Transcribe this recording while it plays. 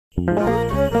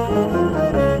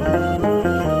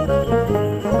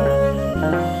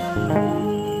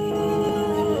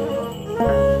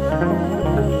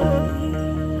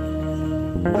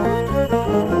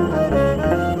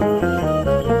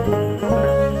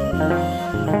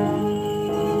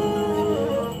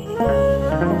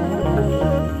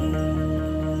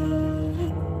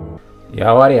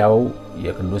የሐዋርያው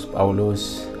የቅዱስ ጳውሎስ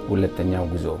ሁለተኛው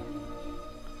ጉዞ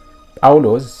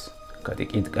ጳውሎስ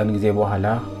ከጥቂት ቀን ጊዜ በኋላ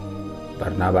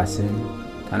በርናባስን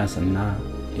ተነስና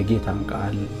የጌታን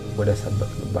ቃል ወደ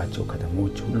ሰበክንባቸው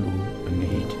ከተሞች ሁሉ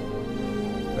እንሂድ፣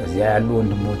 በዚያ ያሉ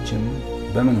ወንድሞችም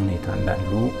በምን ሁኔታ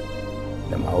እንዳሉ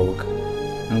ለማወቅ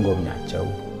እንጎብኛቸው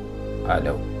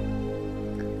አለው።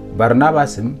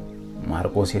 በርናባስም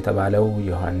ማርቆስ የተባለው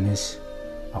ዮሐንስ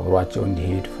አብሯቸው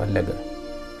እንዲሄድ ፈለገ።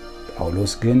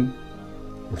 ጳውሎስ ግን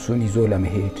እርሱን ይዞ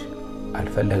ለመሄድ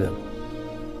አልፈለገም።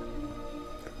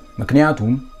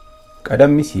 ምክንያቱም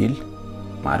ቀደም ሲል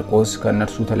ማርቆስ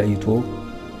ከነርሱ ተለይቶ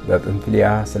በጵንፍልያ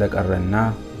ስለቀረና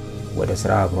ወደ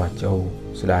ሥራ አብሯቸው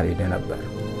ስላልሄደ ነበር።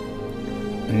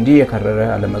 እንዲህ የከረረ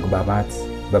አለመግባባት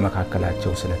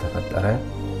በመካከላቸው ስለተፈጠረ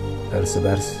እርስ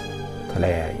በርስ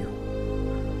ተለያዩ።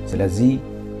 ስለዚህ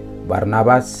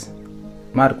በርናባስ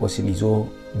ማርቆስን ይዞ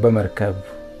በመርከብ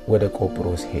ወደ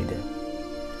ቆጵሮስ ሄደ።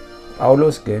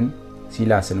 ጳውሎስ ግን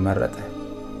ሲላስን መረጠ።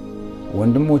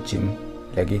 ወንድሞችም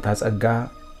ለጌታ ጸጋ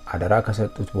አደራ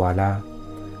ከሰጡት በኋላ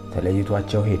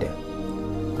ተለይቷቸው ሄደ።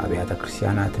 አብያተ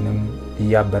ክርስቲያናትንም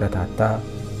እያበረታታ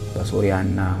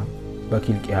በሶርያና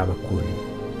በኪልቅያ በኩል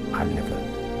አለፈ።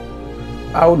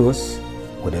 ጳውሎስ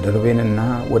ወደ ደርቤንና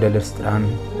ወደ ልስጥራን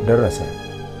ደረሰ።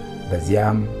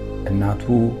 በዚያም እናቱ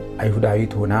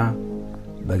አይሁዳዊት ሆና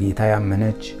በጌታ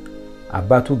ያመነች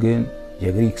አባቱ ግን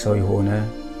የግሪክ ሰው የሆነ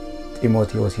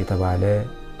ጢሞቴዎስ የተባለ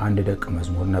አንድ ደቀ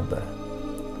መዝሙር ነበር።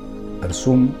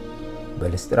 እርሱም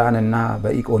በልስጥራንና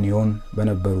በኢቆንዮን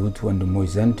በነበሩት ወንድሞች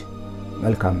ዘንድ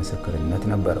መልካም ምስክርነት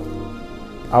ነበረው።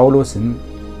 ጳውሎስም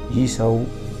ይህ ሰው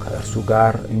ከእርሱ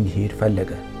ጋር እንዲሄድ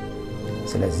ፈለገ።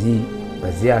 ስለዚህ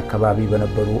በዚያ አካባቢ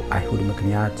በነበሩ አይሁድ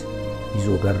ምክንያት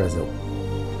ይዞ ገረዘው።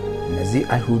 እነዚህ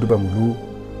አይሁድ በሙሉ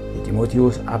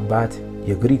የጢሞቴዎስ አባት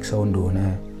የግሪክ ሰው እንደሆነ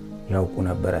ያውቁ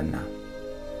ነበርና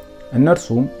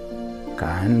እነርሱም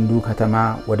ከአንዱ ከተማ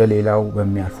ወደ ሌላው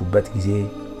በሚያልፉበት ጊዜ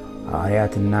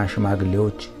ሐዋርያትና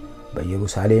ሽማግሌዎች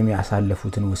በኢየሩሳሌም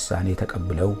ያሳለፉትን ውሳኔ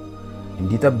ተቀብለው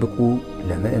እንዲጠብቁ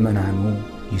ለምእመናኑ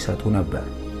ይሰጡ ነበር።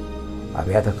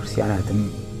 አብያተ ክርስቲያናትም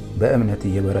በእምነት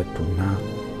እየበረቱና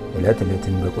ዕለት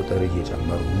በቁጥር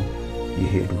እየጨመሩ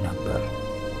ይሄዱ ነበር።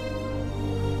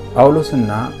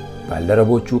 ጳውሎስና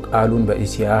ባልደረቦቹ ቃሉን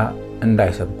በእስያ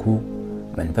እንዳይሰብኩ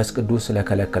መንፈስ ቅዱስ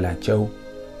ስለከለከላቸው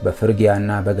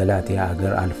በፍርግያና በገላትያ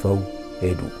አገር አልፈው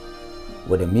ሄዱ።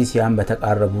 ወደ ሚስያም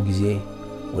በተቃረቡ ጊዜ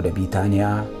ወደ ቢታንያ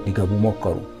ሊገቡ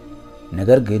ሞከሩ።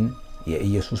 ነገር ግን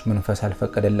የኢየሱስ መንፈስ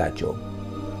አልፈቀደላቸውም።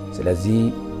 ስለዚህ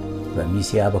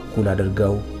በሚስያ በኩል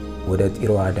አድርገው ወደ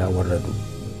ጢሮአዳ ወረዱ።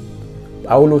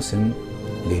 ጳውሎስም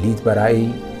ሌሊት በራእይ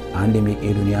አንድ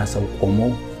የመቄዶንያ ሰው ቆሞ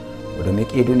ወደ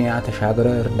መቄዶንያ ተሻግረ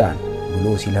እርዳን ብሎ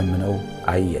ሲለምነው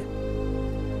አየ።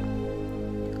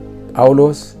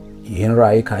 ጳውሎስ ይህን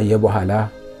ራእይ ካየ በኋላ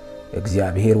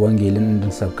እግዚአብሔር ወንጌልን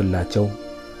እንድንሰብክላቸው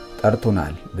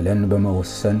ጠርቶናል ብለን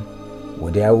በመወሰን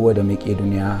ወዲያው ወደ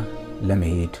መቄዶንያ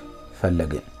ለመሄድ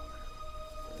ፈለግን።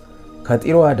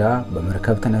 ከጢሮአዳ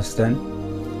በመርከብ ተነስተን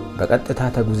በቀጥታ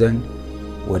ተጉዘን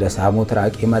ወደ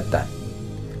ሳሞትራቄ መጣን።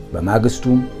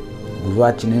 በማግስቱም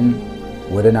ጉዟችንን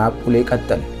ወደ ናፖሌ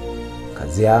ቀጠልን።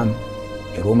 ከዚያም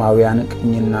የሮማውያን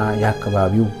ቅኝና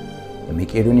የአካባቢው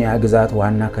የመቄዶንያ ግዛት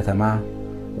ዋና ከተማ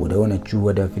ወደ ሆነችው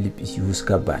ወደ ፊልጵስዩስ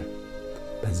ገባን።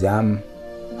 በዚያም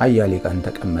አያሌ ቀን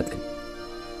ተቀመጥን።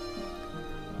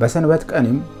 በሰንበት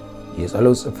ቀንም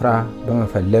የጸሎት ስፍራ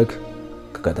በመፈለግ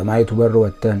ከከተማይቱ በር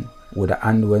ወጥተን ወደ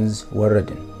አንድ ወንዝ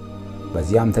ወረድን።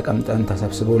 በዚያም ተቀምጠን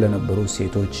ተሰብስበው ለነበሩ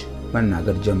ሴቶች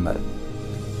መናገር ጀመርን።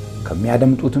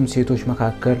 ከሚያደምጡትም ሴቶች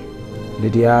መካከል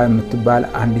ልዲያ የምትባል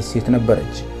አንዲት ሴት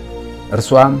ነበረች።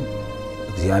 እርሷም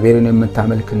እግዚአብሔርን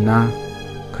የምታመልክና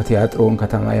ከቲያጥሮን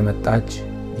ከተማ የመጣች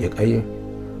የቀይ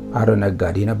ሐር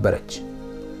ነጋዴ ነበረች።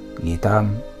 ጌታም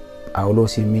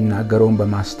ጳውሎስ የሚናገረውን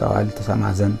በማስተዋል ተሰማ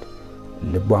ዘንድ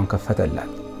ልቧን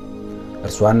ከፈተላት።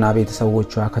 እርሷና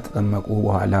ቤተሰቦቿ ከተጠመቁ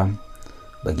በኋላ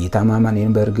በጌታ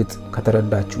ማመኔን በእርግጥ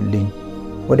ከተረዳችሁልኝ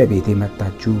ወደ ቤቴ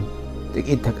መጣችሁ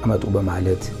ጥቂት ተቀመጡ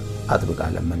በማለት አጥብቃ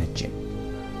ለመነችኝ።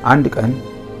 አንድ ቀን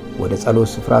ወደ ጸሎት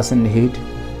ስፍራ ስንሄድ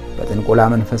በጥንቆላ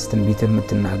መንፈስ ትንቢት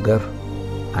የምትናገር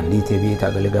አንዲት የቤት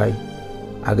አገልጋይ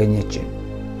አገኘችን።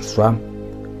 እርሷም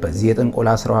በዚህ የጥንቆላ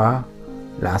ስራዋ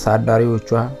ለአሳዳሪዎቿ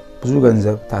ብዙ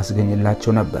ገንዘብ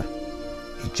ታስገኝላቸው ነበር።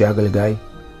 ይህች አገልጋይ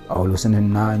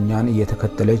ጳውሎስንና እኛን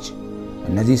እየተከተለች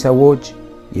እነዚህ ሰዎች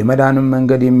የመዳንን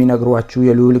መንገድ የሚነግሯችሁ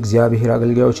የልዑል እግዚአብሔር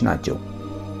አገልጋዮች ናቸው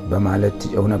በማለት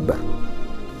ትጨው ነበር።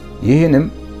 ይህንም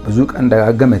ብዙ ቀን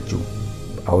ደጋገመችው።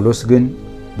 ጳውሎስ ግን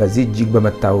በዚህ እጅግ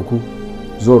በመታወኩ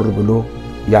ዞር ብሎ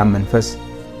ያ መንፈስ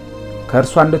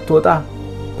ከእርሷ እንድትወጣ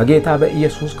በጌታ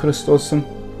በኢየሱስ ክርስቶስ ስም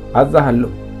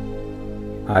አዛሃለሁ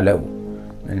አለው።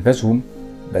 መንፈሱም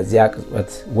በዚያ ቅጽበት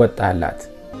ወጣላት።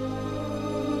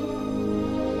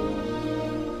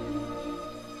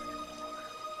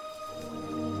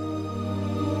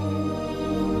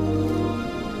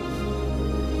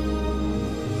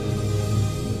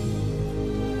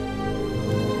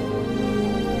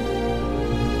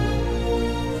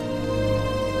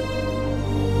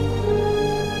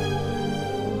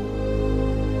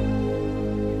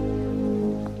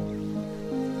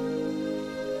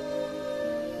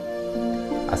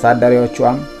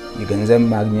 አሳዳሪዎቿም የገንዘብ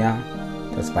ማግኛ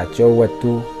ተስፋቸው ወጥቶ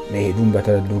መሄዱን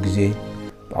በተረዱ ጊዜ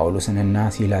ጳውሎስንና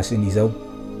ሲላስን ይዘው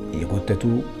የጎተቱ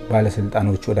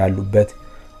ባለስልጣኖች ወዳሉበት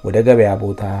ወደ ገበያ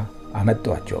ቦታ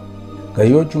አመጣቸው።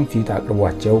 ገዢዎቹን ፊት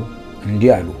አቅርቧቸው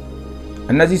እንዲህ አሉ።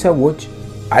 እነዚህ ሰዎች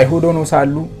አይሁድ ሆነው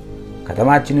ሳሉ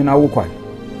ከተማችንን አውኳል።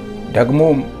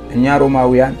 ደግሞም እኛ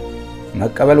ሮማውያን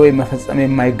መቀበል ወይ መፈጸም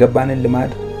የማይገባንን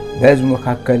ልማድ በሕዝቡ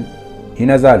መካከል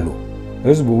ይነዛሉ።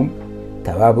 ሕዝቡም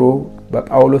ተባብሮ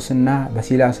በጳውሎስና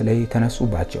በሲላስ ላይ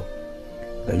ተነሱባቸው።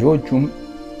 ገዢዎቹም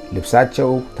ልብሳቸው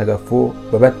ተገፎ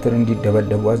በበትር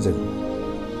እንዲደበደቡ አዘዙ።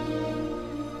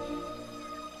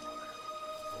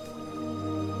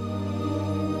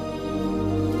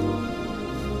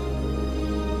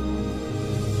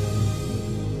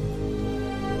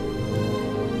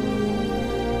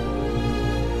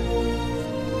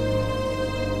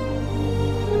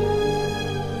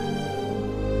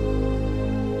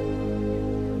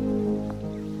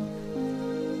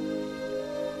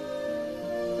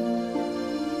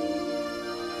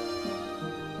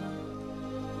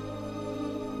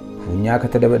 እኛ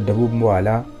ከተደበደቡ በኋላ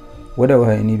ወደ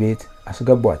ወህኒ ቤት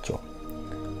አስገቧቸው።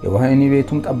 የወህኒ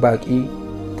ቤቱም ጠባቂ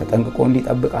ተጠንቅቆ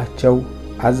እንዲጠብቃቸው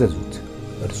አዘዙት።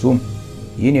 እርሱም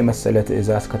ይህን የመሰለ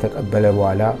ትእዛዝ ከተቀበለ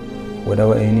በኋላ ወደ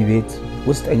ወህኒ ቤት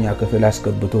ውስጠኛ ክፍል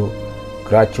አስገብቶ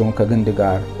እግራቸውን ከግንድ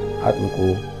ጋር አጥብቆ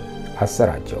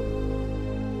አሰራቸው።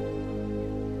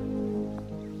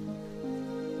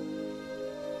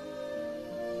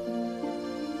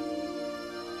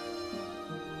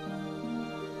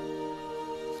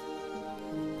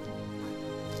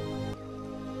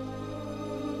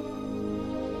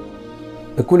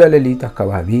 እኩለ ሌሊት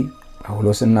አካባቢ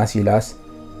ጳውሎስና ሲላስ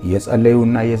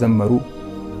እየጸለዩና እየዘመሩ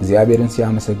እግዚአብሔርን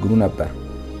ሲያመሰግኑ ነበር።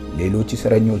 ሌሎች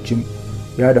እስረኞችም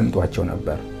ያደምጧቸው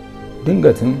ነበር።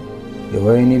 ድንገትም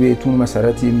የወህኒ ቤቱን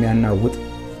መሰረት የሚያናውጥ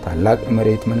ታላቅ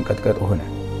መሬት መንቀጥቀጥ ሆነ።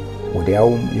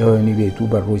 ወዲያውም የወህኒ ቤቱ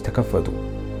በሮች ተከፈቱ።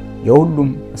 የሁሉም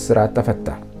እስራት ተፈታ።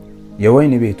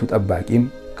 የወህኒ ቤቱ ጠባቂም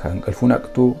ከእንቅልፉ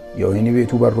ነቅቶ የወህኒ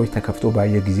ቤቱ በሮች ተከፍቶ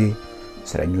ባየ ጊዜ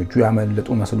እስረኞቹ ያመለጡ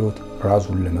መስሎት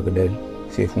ራሱን ለመግደል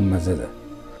ሰይፉን መዘዘ።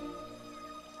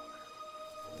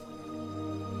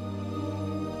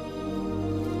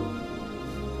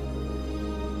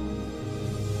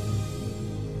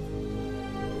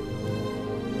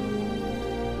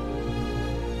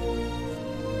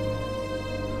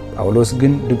 ጳውሎስ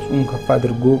ግን ድምጹን ከፍ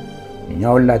አድርጎ እኛ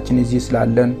ሁላችን እዚህ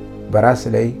ስላለን በራስ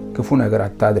ላይ ክፉ ነገር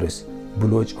አታድርስ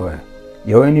ብሎ ጮኸ።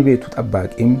 የወህኒ ቤቱ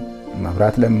ጠባቂም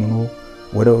መብራት ለምኖ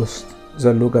ወደ ውስጥ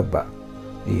ዘሎ ገባ።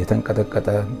 እየተንቀጠቀጠ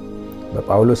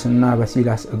በጳውሎስና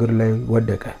በሲላስ እግር ላይ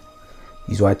ወደቀ።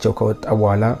 ይዟቸው ከወጣ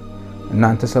በኋላ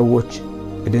እናንተ ሰዎች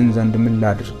እድን ዘንድ ምን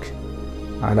ላድርግ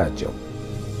አላቸው።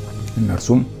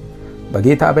 እነርሱም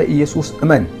በጌታ በኢየሱስ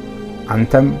እመን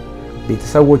አንተም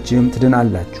ቤተሰቦችህም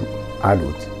ትድናላችሁ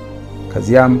አሉት።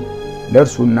 ከዚያም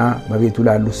ለእርሱና በቤቱ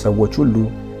ላሉት ሰዎች ሁሉ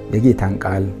የጌታን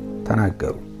ቃል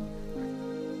ተናገሩ።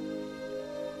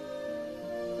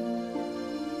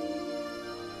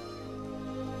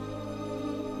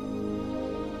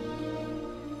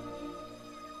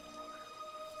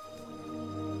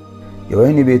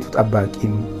 የወህኒ ቤቱ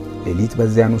ጠባቂም ሌሊት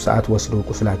በዚያኑ ሰዓት ወስዶ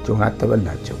ቁስላቸውን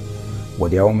አጠበላቸው።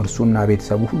 ወዲያውም እርሱና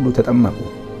ቤተሰቡ ሁሉ ተጠመቁ።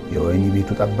 የወህኒ ቤቱ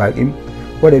ጠባቂም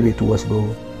ወደ ቤቱ ወስዶ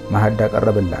ማዕድ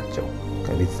አቀረበላቸው።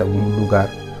 ከቤተሰቡ ሁሉ ጋር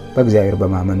በእግዚአብሔር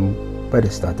በማመኑ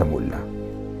በደስታ ተሞላ።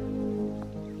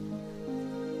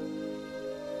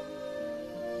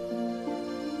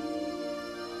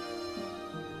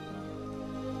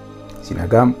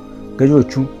 ሲነጋም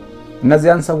ገዢዎቹ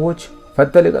እነዚያን ሰዎች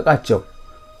ፈተህ ልቀቃቸው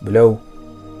ብለው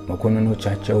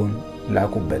መኮንኖቻቸውን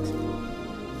ላኩበት።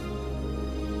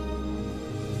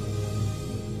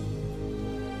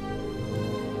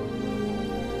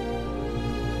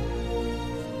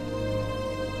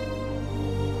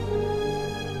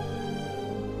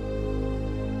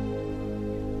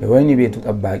 የወህኒ ቤቱ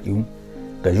ጠባቂው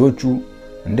ገዦቹ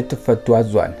እንድትፈቱ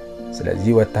አዟል፣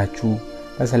 ስለዚህ ወጣችሁ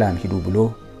በሰላም ሂዱ ብሎ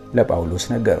ለጳውሎስ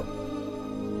ነገረው።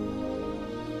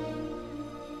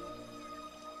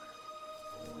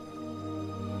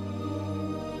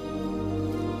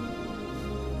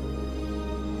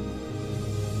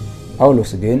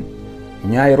 ጳውሎስ ግን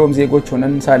እኛ የሮም ዜጎች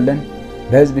ሆነን ሳለን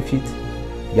በሕዝብ ፊት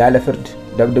ያለ ፍርድ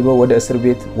ደብድበው ወደ እስር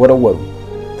ቤት ወረወሩ።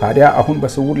 ታዲያ አሁን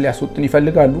በስውር ሊያስወጡን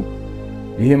ይፈልጋሉ?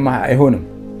 ይህም አይሆንም፣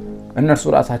 እነርሱ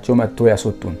ራሳቸው መጥተው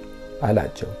ያስወጡን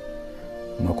አላቸው።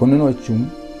 መኮንኖቹም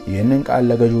ይህንን ቃል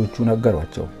ለገዦቹ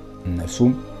ነገሯቸው።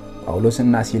 እነርሱም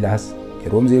ጳውሎስና ሲላስ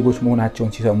የሮም ዜጎች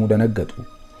መሆናቸውን ሲሰሙ ደነገጡ።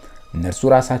 እነርሱ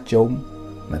ራሳቸውም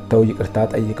መጥተው ይቅርታ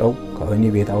ጠይቀው ከወህኒ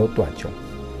ቤት አወጧቸው።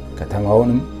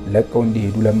 ከተማውንም ለቀው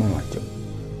እንዲሄዱ ለመኗቸው።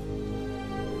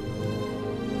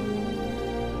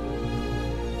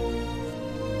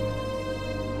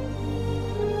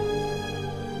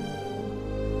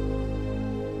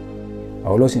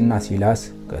 ጳውሎስና ሲላስ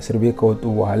ከእስር ቤት ከወጡ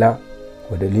በኋላ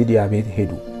ወደ ሊዲያ ቤት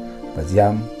ሄዱ።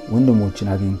 በዚያም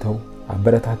ወንድሞችን አግኝተው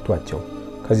አበረታቷቸው።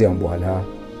 ከዚያም በኋላ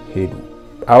ሄዱ።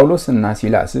 ጳውሎስና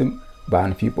ሲላስም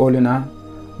በአንፊጶልና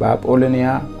በአጶሎንያ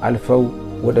አልፈው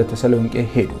ወደ ተሰሎንቄ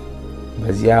ሄዱ።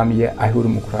 በዚያም የአይሁድ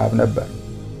ምኩራብ ነበር።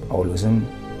 ጳውሎስም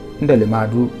እንደ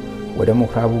ልማዱ ወደ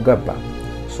ምኩራቡ ገባ።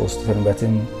 3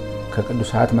 ሰንበትም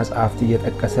ከቅዱሳት መጻሕፍት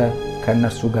እየጠቀሰ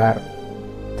ከነርሱ ጋር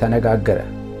ተነጋገረ።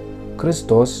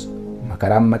 ክርስቶስ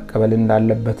መከራም መቀበል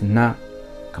እንዳለበትና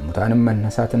ከሙታንም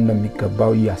መነሳት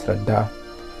እንደሚገባው ያስረዳ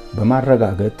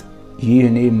በማረጋገጥ ይህ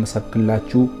እኔ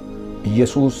የምሰብክላችሁ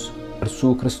ኢየሱስ እርሱ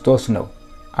ክርስቶስ ነው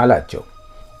አላቸው።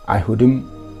 አይሁድም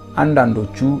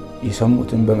አንዳንዶቹ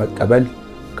የሰሙትን በመቀበል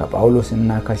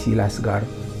ከጳውሎስና ከሲላስ ጋር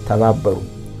ተባበሩ።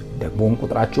 ደግሞም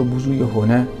ቁጥራቸው ብዙ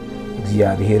የሆነ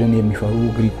እግዚአብሔርን የሚፈሩ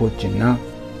ግሪኮችና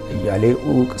እያሌ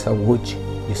ዕውቅ ሰዎች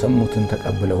የሰሙትን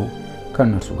ተቀብለው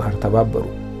ከነርሱ ጋር ተባበሩ።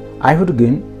 አይሁድ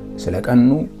ግን ስለቀኑ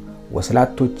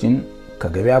ወስላቶችን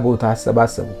ከገበያ ቦታ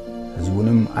አሰባሰቡ።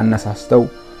 ሕዝቡንም አነሳስተው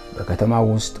በከተማው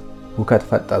ውስጥ ሁከት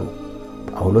ፈጠሩ።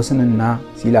 ጳውሎስንና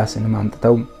ሲላስንም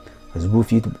አምጥተው ሕዝቡ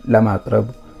ፊት ለማቅረብ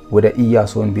ወደ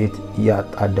ኢያሶን ቤት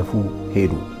እያጣደፉ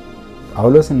ሄዱ።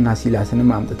 ጳውሎስና ሲላስንም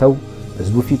አምጥተው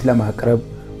ሕዝቡ ፊት ለማቅረብ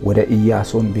ወደ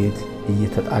ኢያሶን ቤት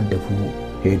እየተጣደፉ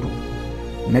ሄዱ።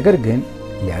 ነገር ግን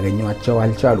ሊያገኟቸው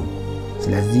አልቻሉም።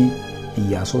 ስለዚህ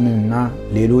ኢያሶንንና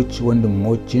ሌሎች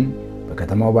ወንድሞችን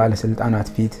በከተማው ባለስልጣናት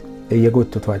ፊት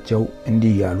እየጎተቷቸው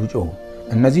እንዲህ ያሉ ጮሁ።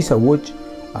 እነዚህ ሰዎች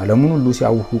ዓለሙን ሁሉ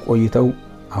ሲያውኩ ቆይተው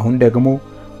አሁን ደግሞ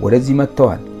ወደዚህ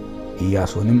መጥተዋል።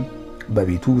 ኢያሶንም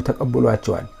በቤቱ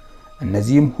ተቀበሏቸዋል።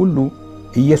 እነዚህም ሁሉ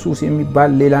ኢየሱስ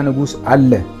የሚባል ሌላ ንጉሥ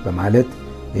አለ በማለት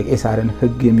የቄሳርን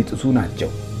ሕግ የሚጥሱ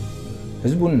ናቸው።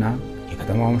 ሕዝቡና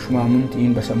የከተማው ሹማምንት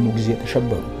ይህን በሰሙ ጊዜ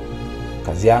ተሸበሩ።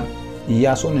 ከዚያም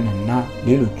ኢያሶንንና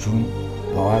ሌሎቹን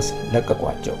በዋስ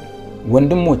ለቀቋቸው።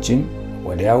 ወንድሞችም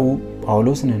ወዲያው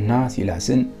ጳውሎስንና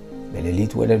ሲላስን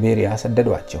በሌሊት ወደ ቤርያ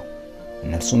ሰደዷቸው።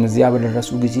 እነርሱም እዚያ በደረሱ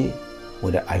ጊዜ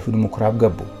ወደ አይሁድ ምኩራብ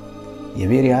ገቡ።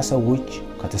 የቤርያ ሰዎች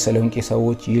ከተሰሎንቄ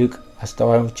ሰዎች ይልቅ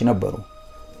አስተዋዮች ነበሩ።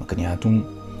 ምክንያቱም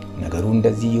ነገሩ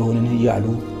እንደዚህ ይሆንን እያሉ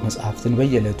መጻሕፍትን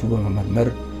በየዕለቱ በመመርመር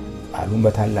ቃሉን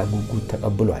በታላቅ ጉጉት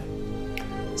ተቀብሏል።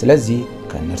 ስለዚህ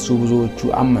ከእነርሱ ብዙዎቹ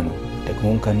አመኑ።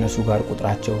 ደግሞም ከእነርሱ ጋር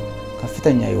ቁጥራቸው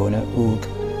ከፍተኛ የሆነ ዕውቅ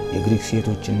የግሪክ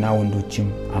ሴቶችና ወንዶችም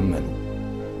አመኑ።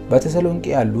 በተሰሎንቄ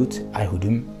ያሉት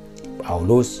አይሁድም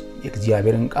ጳውሎስ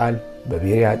የእግዚአብሔርን ቃል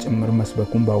በቤርያ ጭምር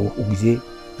መስበኩን ባወቁ ጊዜ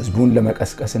ሕዝቡን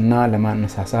ለመቀስቀስና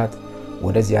ለማነሳሳት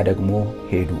ወደዚያ ደግሞ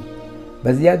ሄዱ።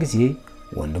 በዚያ ጊዜ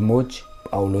ወንድሞች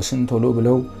ጳውሎስን ቶሎ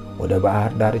ብለው ወደ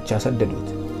ባህር ዳርቻ ሰደዱት።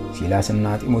 ሲላስና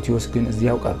ጢሞቴዎስ ግን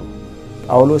እዚያው ቀሩ።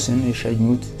 ጳውሎስን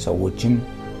የሸኙት ሰዎችም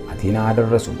አቴና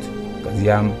አደረሱት።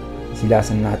 ከዚያም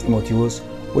ሲላስና ጢሞቴዎስ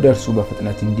ወደ እርሱ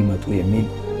በፍጥነት እንዲመጡ የሚል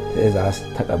ትእዛዝ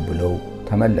ተቀብለው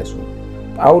ተመለሱ።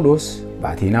 ጳውሎስ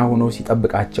በአቴና ሆኖ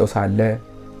ሲጠብቃቸው ሳለ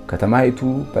ከተማይቱ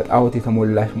በጣዖት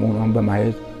የተሞላች መሆኗን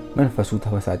በማየት መንፈሱ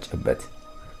ተበሳጨበት።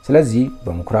 ስለዚህ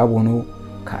በምኩራብ ሆኖ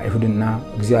ከአይሁድና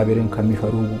እግዚአብሔርን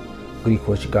ከሚፈሩ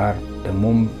ግሪኮች ጋር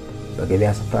ደግሞም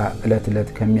በገበያ ስፍራ ዕለት ዕለት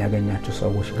ከሚያገኛቸው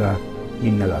ሰዎች ጋር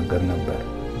ይነጋገር ነበር።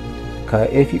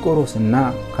 ከኤፊቆሮስና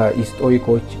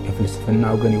ከኢስጦይኮች የፍልስፍና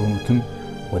ወገን የሆኑትም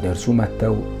ወደ እርሱ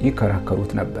መጥተው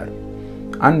ይከራከሩት ነበር።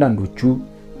 አንዳንዶቹ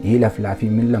ይህ ለፍላፊ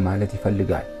ምን ለማለት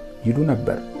ይፈልጋል ይሉ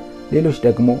ነበር። ሌሎች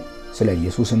ደግሞ ስለ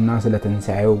ኢየሱስና ስለ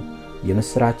ትንሣኤው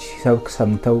የምስራች ሲሰብክ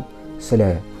ሰምተው ስለ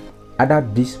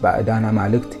አዳዲስ ባዕዳን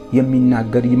አማልክት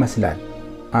የሚናገር ይመስላል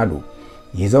አሉ።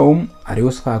 ይዘውም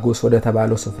አርዮስፋጎስ ወደ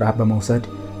ተባለው ስፍራ በመውሰድ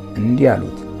እንዲህ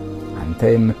አሉት፣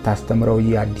 አንተ የምታስተምረው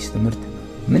ይህ አዲስ ትምህርት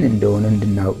ምን እንደሆነ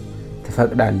እንድናውቅ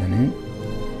ትፈቅዳለህን?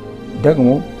 ደግሞ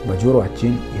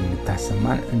በጆሮአችን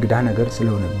የምታሰማን እንግዳ ነገር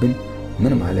ስለሆነብን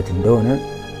ምን ማለት እንደሆነ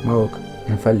ማወቅ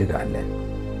እንፈልጋለን።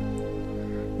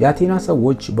 የአቴና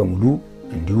ሰዎች በሙሉ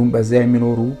እንዲሁም በዛ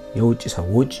የሚኖሩ የውጭ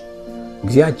ሰዎች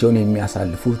ጊዜያቸውን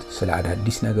የሚያሳልፉት ስለ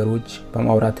አዳዲስ ነገሮች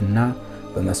በማውራትና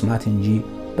በመስማት እንጂ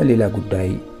በሌላ ጉዳይ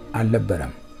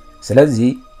አልነበረም። ስለዚህ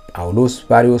ጳውሎስ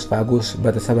በአርዮስፋጎስ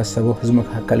በተሰበሰበው ሕዝብ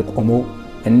መካከል ቆሞ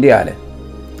እንዲህ አለ።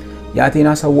 የአቴና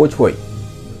ሰዎች ሆይ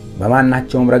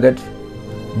በማናቸውም ረገድ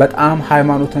በጣም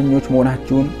ሃይማኖተኞች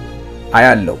መሆናችሁን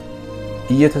አያለው።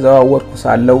 እየተዘዋወርኩ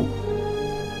ሳለው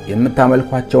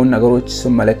የምታመልኳቸውን ነገሮች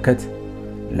ስመለከት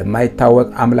ለማይታወቅ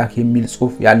አምላክ የሚል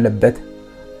ጽሑፍ ያለበት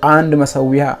አንድ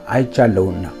መሠዊያ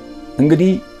አይቻለሁና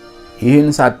እንግዲህ ይህን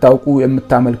ሳታውቁ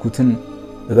የምታመልኩትን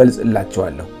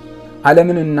እገልጽላችኋለሁ።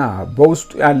 ዓለምንና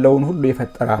በውስጡ ያለውን ሁሉ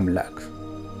የፈጠረ አምላክ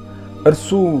እርሱ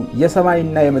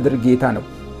የሰማይና የምድር ጌታ ነው።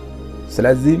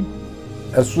 ስለዚህ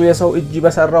እርሱ የሰው እጅ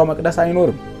በሰራው መቅደስ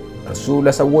አይኖርም። እርሱ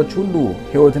ለሰዎች ሁሉ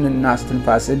ሕይወትንና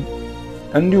እስትንፋስን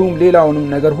እንዲሁም ሌላውንም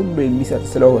ነገር ሁሉ የሚሰጥ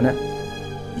ስለሆነ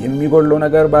የሚጎለው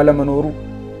ነገር ባለመኖሩ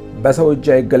በሰው እጅ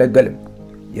አይገለገልም።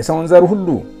 የሰውን ዘር ሁሉ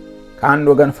ከአንድ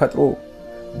ወገን ፈጥሮ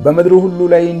በምድር ሁሉ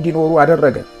ላይ እንዲኖሩ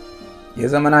አደረገ።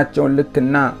 የዘመናቸውን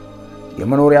ልክና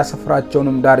የመኖሪያ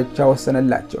ስፍራቸውንም ዳርቻ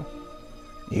ወሰነላቸው።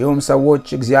 ይህም ሰዎች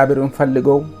እግዚአብሔርን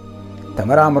ፈልገው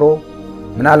ተመራምሮ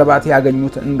ምናልባት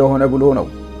ያገኙት እንደሆነ ብሎ ነው።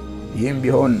 ይህም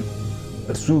ቢሆን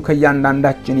እርሱ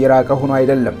ከያንዳንዳችን የራቀ ሆኖ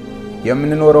አይደለም።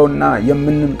 የምንኖረውና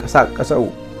የምንንቀሳቀሰው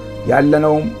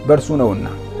ያለነውም በርሱ ነውና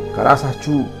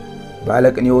ከራሳችሁ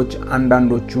ባለቅኔዎች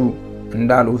አንዳንዶቹ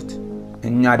እንዳሉት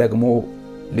እኛ ደግሞ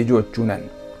ልጆቹ ነን።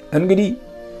 እንግዲህ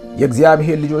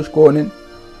የእግዚአብሔር ልጆች ከሆንን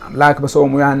አምላክ በሰው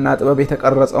ሙያና ጥበብ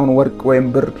የተቀረጸውን ወርቅ ወይም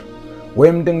ብር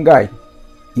ወይም ድንጋይ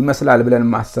ይመስላል ብለን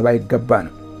ማሰብ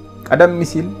አይገባንም። ቀደም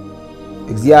ሲል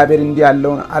እግዚአብሔር እንዲህ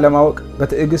ያለውን ዓለማወቅ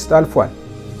በትዕግስት አልፏል።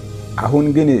 አሁን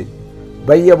ግን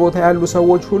በየቦታ ያሉ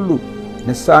ሰዎች ሁሉ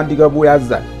ንስሐ እንዲገቡ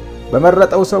ያዛል።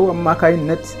 በመረጠው ሰው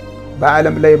አማካይነት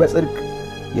በዓለም ላይ በጽድቅ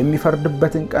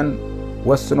የሚፈርድበትን ቀን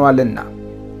ወስኗልና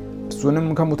እሱንም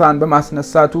ከሙታን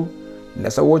በማስነሳቱ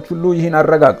ለሰዎች ሁሉ ይህን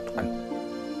አረጋግጧል።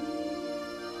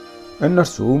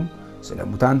 እነርሱም ስለ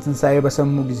ሙታን ትንሣኤ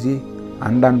በሰሙ ጊዜ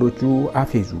አንዳንዶቹ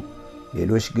አፌዙ፣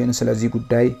 ሌሎች ግን ስለዚህ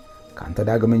ጉዳይ ካንተ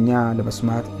ዳግመኛ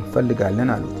ለመስማት እንፈልጋለን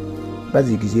አሉት።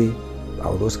 በዚህ ጊዜ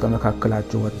ጳውሎስ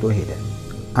ከመካከላቸው ወጥቶ ሄደ።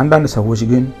 አንዳንድ ሰዎች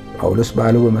ግን ጳውሎስ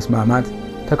ባለው በመስማማት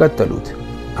ተከተሉት፣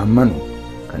 አመኑ።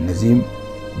 ከነዚህም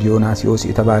ዲዮናስዮስ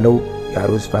የተባለው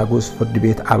የአርዮስፋጎስ ፍርድ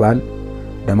ቤት አባል፣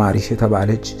 ደማሪስ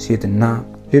የተባለች ሴትና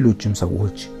ሌሎችም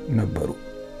ሰዎች ነበሩ።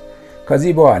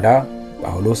 ከዚህ በኋላ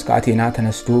ጳውሎስ ከአቴና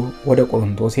ተነስቶ ወደ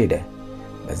ቆሮንቶስ ሄደ።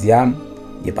 በዚያም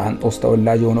የጳንጦስ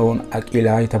ተወላጅ የሆነውን አቂላ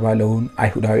የተባለውን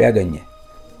አይሁዳዊ ያገኘ።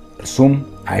 እርሱም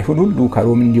አይሁድ ሁሉ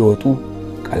ከሮም እንዲወጡ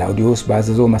ቀላውዲዮስ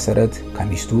ባዘዘው መሰረት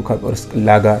ከሚስቱ ከጵርስቅላ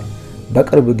ጋር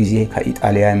በቅርብ ጊዜ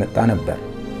ከኢጣሊያ የመጣ ነበር።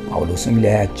 ጳውሎስም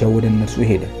ሊያያቸው ወደ እነርሱ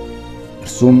ሄደ።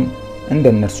 እርሱም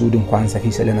እንደነርሱ ድንኳን ሰፊ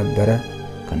ስለነበረ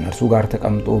ከነርሱ ጋር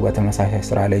ተቀምጦ በተመሳሳይ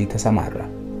ሥራ ላይ ተሰማራ።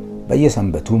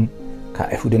 በየሰንበቱም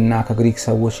ከአይሁድና ከግሪክ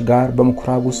ሰዎች ጋር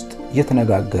በምኩራብ ውስጥ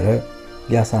እየተነጋገረ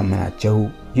ሊያሳምናቸው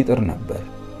ይጥር ነበር።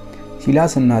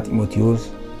 ሲላስና ጢሞቴዎስ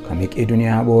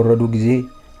ከመቄዶንያ በወረዱ ጊዜ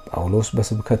ጳውሎስ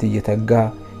በስብከት እየተጋ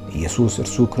ኢየሱስ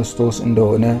እርሱ ክርስቶስ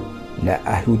እንደሆነ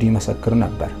ለአይሁድ ይመሰክር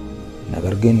ነበር።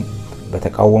 ነገር ግን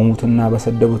በተቃወሙትና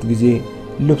በሰደቡት ጊዜ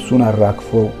ልብሱን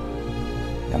አራግፎ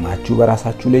ለማችሁ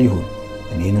በራሳችሁ ላይ ይሁን፣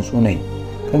 እኔ ንጹሕ ነኝ፣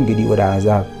 ከእንግዲህ ወደ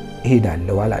አሕዛብ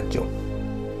እሄዳለሁ አላቸው።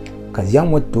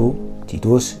 ከዚያም ወጥቶ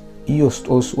ቲቶስ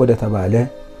ኢዮስጦስ ወደ ተባለ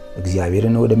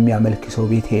እግዚአብሔርን ወደሚያመልክ ሰው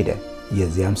ቤት ሄደ።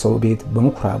 የዚያም ሰው ቤት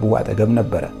በምኩራቡ አጠገብ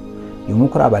ነበረ።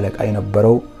 የምኩራብ አለቃ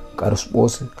የነበረው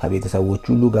ቀርስጶስ ከቤተሰቦቹ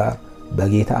ሁሉ ጋር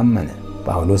በጌታ አመነ።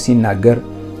 ጳውሎስ ሲናገር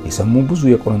የሰሙ ብዙ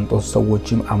የቆሮንቶስ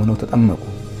ሰዎችም አምነው ተጠመቁ።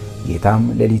 ጌታም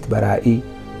ሌሊት በራእይ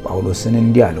ጳውሎስን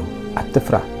እንዲህ አለው፣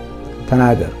 አትፍራ፣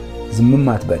 ተናገር፣ ዝምም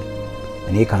አትበል።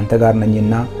 እኔ ካንተ ጋር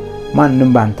ነኝና ማንም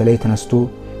ባንተ ላይ ተነስቶ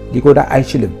ሊጎዳ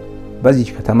አይችልም። በዚህ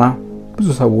ከተማ ብዙ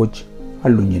ሰዎች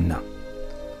አሉኝና።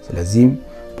 ስለዚህም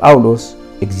ጳውሎስ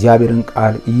እግዚአብሔርን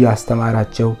ቃል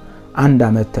እያስተማራቸው 1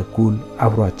 ዓመት ተኩል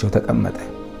አብሯቸው ተቀመጠ።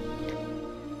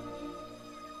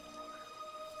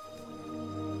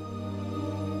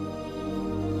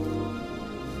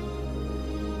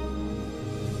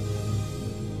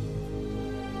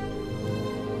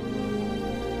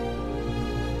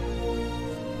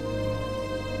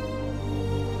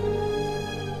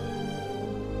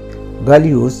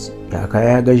 ጋሊዮስ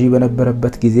የአካያ ገዢ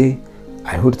በነበረበት ጊዜ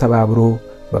አይሁድ ተባብሮ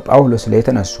በጳውሎስ ላይ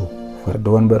ተነሱ። ፍርድ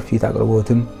ወንበር ፊት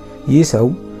አቅርቦትም ይህ ሰው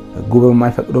ሕጉ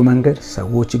በማይፈቅደው መንገድ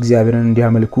ሰዎች እግዚአብሔርን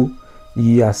እንዲያመልኩ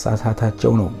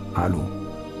ያሳሳታቸው ነው አሉ።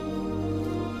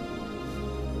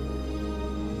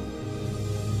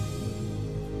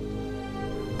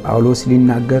 ጳውሎስ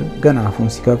ሊናገር ገና አፉን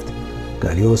ሲከፍት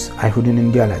ጋልዮስ አይሁድን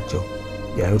እንዲህ አላቸው፣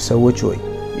 የአይሁድ ሰዎች ሆይ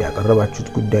ያቀረባችሁት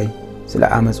ጉዳይ ስለ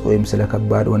አመጽ ወይም ስለ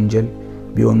ከባድ ወንጀል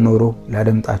ቢሆን ኖሮ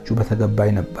ላደምጣችሁ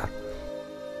በተገባይ ነበር።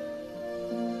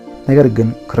 ነገር ግን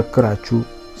ክርክራችሁ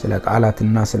ስለ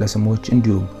ቃላትና ስለ ስሞች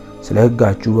እንዲሁም ስለ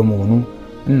ሕጋችሁ በመሆኑ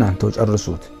እናንተው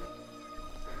ጨርሱት።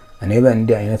 እኔ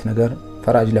በእንዲህ አይነት ነገር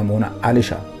ፈራጅ ለመሆን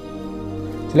አልሻም።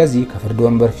 ስለዚህ ከፍርድ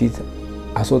ወንበር ፊት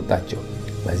አስወጣቸው።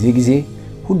 በዚህ ጊዜ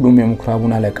ሁሉም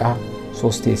የምኩራቡን አለቃ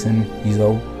ሶስቴስን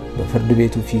ይዘው በፍርድ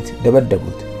ቤቱ ፊት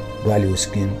ደበደቡት። ጋልዮስ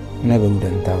ግን ነገሩ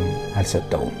ደንታም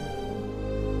አልሰጠውም።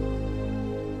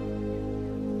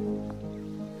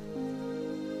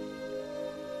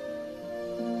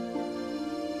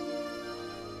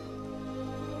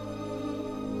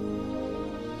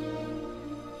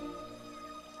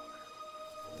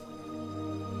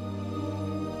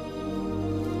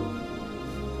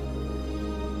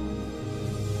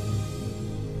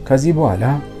 ከዚህ በኋላ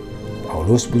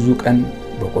ጳውሎስ ብዙ ቀን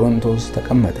በቆሮንቶስ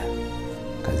ተቀመጠ።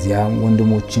 ከዚያም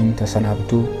ወንድሞችን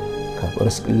ተሰናብቶ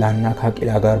ከጵርስቅላና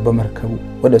ከአቂላ ጋር በመርከብ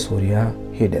ወደ ሶሪያ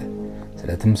ሄደ።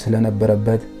 ስለትም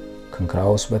ስለነበረበት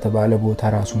ክንክራውስ በተባለ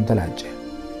ቦታ ራሱን ተላጨ።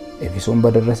 ኤፌሶን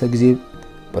በደረሰ ጊዜ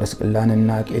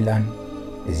ጵርስቅላንና አቂላን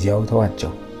እዚያው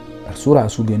ተዋቸው። እርሱ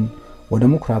ራሱ ግን ወደ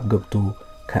ምኩራብ ገብቶ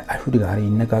ከአይሁድ ጋር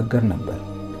ይነጋገር ነበር።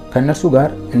 ከነርሱ ጋር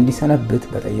እንዲሰነብት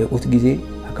በጠየቁት ጊዜ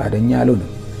ፈቃደኛ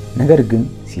አልሆነም። ነገር ግን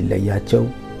ሲለያቸው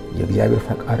የእግዚአብሔር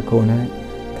ፈቃድ ከሆነ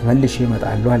ተመልሼ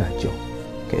እመጣለሁ አላቸው።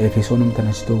 ከኤፌሶንም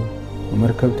ተነስቶ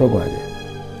በመርከብ ተጓዘ።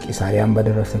 ቂሳሪያም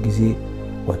በደረሰ ጊዜ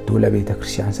ወጥቶ ለቤተ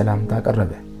ክርስቲያን ሰላምታ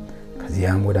አቀረበ።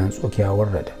 ከዚያም ወደ አንጾኪያ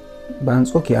ወረደ።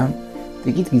 በአንጾኪያም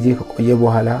ጥቂት ጊዜ ከቆየ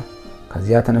በኋላ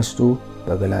ከዚያ ተነስቶ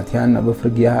በገላትያና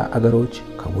በፍርግያ አገሮች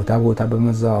ከቦታ ቦታ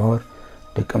በመዘዋወር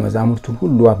ደቀ መዛሙርቱን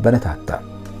ሁሉ አበረታታ።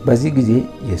 በዚህ ጊዜ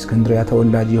የእስክንድርያ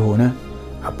ተወላጅ የሆነ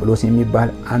አጵሎስ የሚባል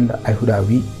አንድ አይሁዳዊ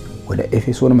ወደ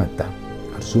ኤፌሶን መጣ።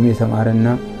 እርሱም የተማረና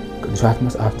ቅዱሳት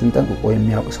መጻሕፍትን ጠንቅቆ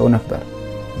የሚያውቅ ሰው ነበር።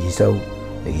 ይህ ሰው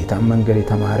ለጌታም መንገድ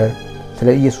የተማረ ስለ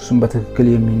ኢየሱስም በትክክል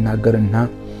የሚናገርና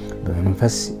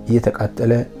በመንፈስ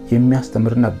እየተቃጠለ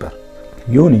የሚያስተምር ነበር።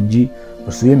 ይሁን እንጂ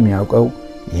እርሱ የሚያውቀው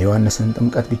የዮሐንስን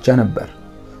ጥምቀት ብቻ ነበር።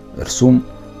 እርሱም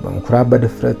በምኩራብ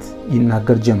በድፍረት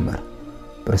ይናገር ጀመር።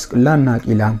 ጵርስቅላና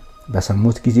አቂላም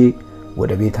በሰሙት ጊዜ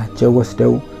ወደ ቤታቸው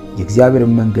ወስደው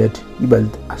የእግዚአብሔርን መንገድ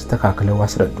ይበልጥ አስተካክለው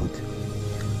አስረዱት።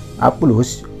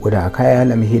 አጵሎስ ወደ አካያ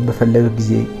ለመሄድ በፈለገ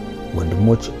ጊዜ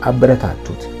ወንድሞች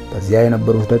አበረታቱት። በዚያ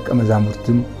የነበሩት ደቀ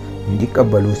መዛሙርትም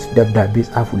እንዲቀበሉት ደብዳቤ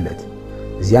ጻፉለት።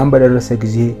 እዚያም በደረሰ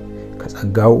ጊዜ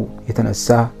ከጸጋው የተነሳ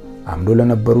አምዶ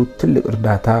ለነበሩት ትልቅ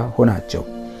እርዳታ ሆናቸው።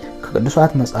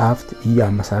 ከቅዱሳት መጻሕፍት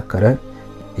እያመሳከረ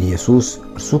ኢየሱስ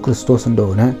እርሱ ክርስቶስ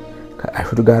እንደሆነ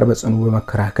ከአይሁድ ጋር በጽኑ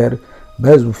በመከራከር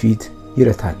በሕዝቡ ፊት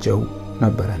ይረታቸው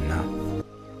ነበርና።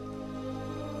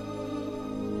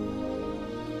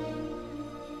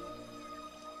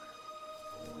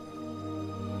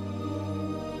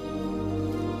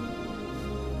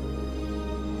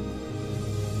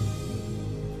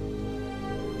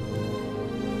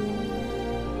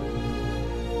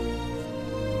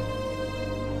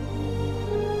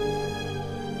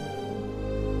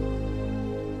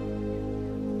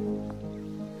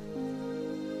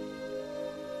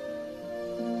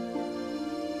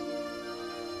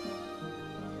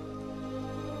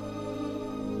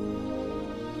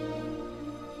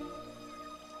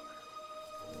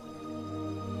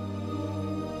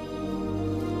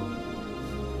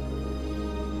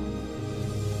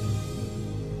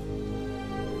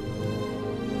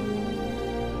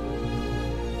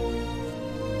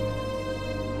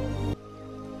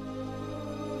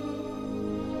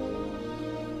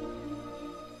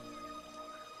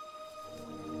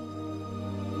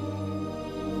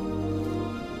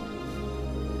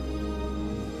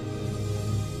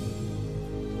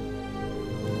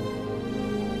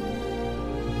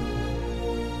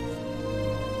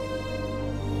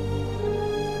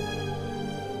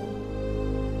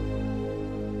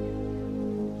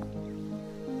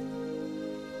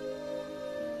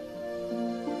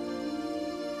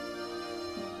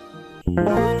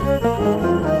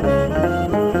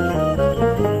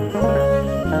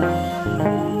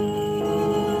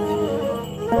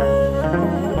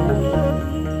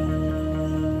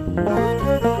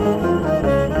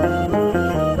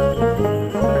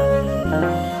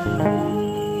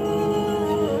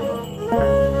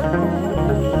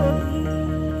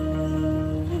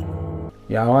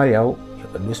 የሐዋርያው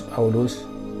የቅዱስ ጳውሎስ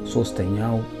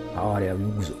ሶስተኛው ሐዋርያዊ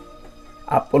ጉዞ።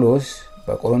 አጵሎስ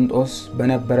በቆሮንቶስ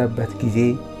በነበረበት ጊዜ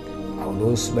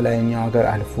ጳውሎስ በላይኛው ሀገር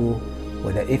አልፎ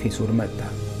ወደ ኤፌሶን መጣ።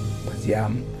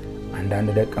 በዚያም አንዳንድ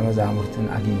ደቀ መዛሙርትን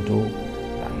አግኝቶ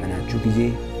ባመናችሁ ጊዜ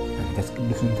መንፈስ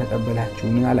ቅዱስን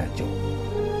ተቀበላችሁን አላቸው።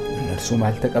 እነርሱም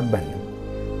አልተቀበልንም፣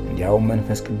 እንዲያውም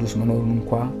መንፈስ ቅዱስ መኖሩን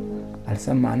እንኳን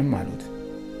አልሰማንም አሉት።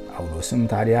 ጳውሎስም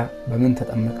ታዲያ በምን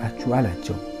ተጠመቃችሁ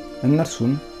አላቸው።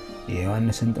 እነርሱም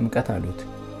የዮሐንስን ጥምቀት አሉት።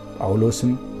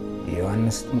 ጳውሎስም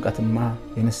የዮሐንስ ጥምቀትማ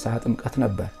የንስሐ ጥምቀት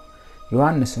ነበር፣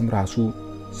 ዮሐንስም ራሱ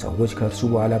ሰዎች ከእርሱ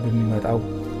በኋላ በሚመጣው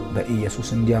በኢየሱስ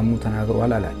እንዲያምኑ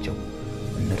ተናግሯል አላቸው።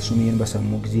 እነርሱም ይህን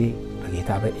በሰሙ ጊዜ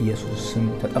በጌታ በኢየሱስ ስም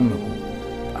ተጠመቁ።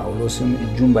 ጳውሎስም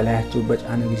እጁን በላያቸው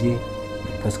በጫነ ጊዜ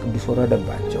መንፈስ ቅዱስ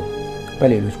ወረደባቸው፣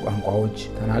 በሌሎች ቋንቋዎች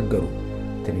ተናገሩ፣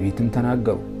 ትንቢትም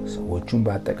ተናገሩ። ሰዎቹም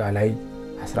በአጠቃላይ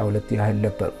 12 ያህል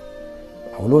ነበሩ።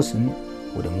 ጳውሎስም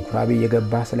ወደ ምኩራብ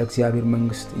እየገባ ስለ እግዚአብሔር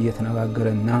መንግሥት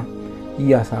እየተነጋገረና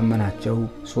እያሳመናቸው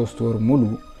 3 ወር ሙሉ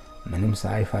ምንም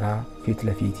ሳይፈራ ፊት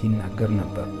ለፊት ይናገር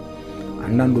ነበር።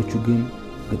 አንዳንዶቹ ግን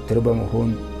ግትር በመሆን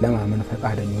ለማመን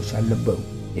ፈቃደኞች አልነበሩ፣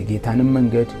 የጌታንም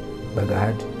መንገድ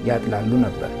በጋድ ያጥላሉ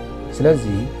ነበር።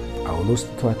 ስለዚህ ጳውሎስ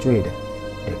ትቷቸው ሄደ።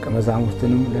 ደቀ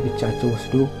መዛሙርትንም ለብቻቸው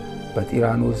ወስዶ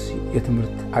በጢራኖስ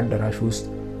የትምህርት አዳራሽ ውስጥ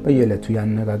በየዕለቱ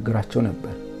ያነጋግራቸው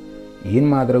ነበር። ይህን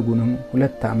ማድረጉንም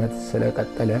 2 ዓመት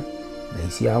ስለቀጠለ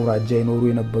በእስያ አውራጃ ይኖሩ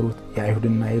የነበሩት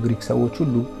የአይሁድና የግሪክ ሰዎች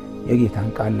ሁሉ የጌታን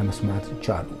ቃል ለመስማት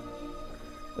ቻሉ።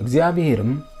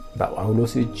 እግዚአብሔርም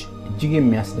በጳውሎስ እጅ እጅግ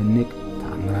የሚያስደንቅ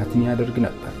ተአምራትን ያደርግ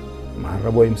ነበር።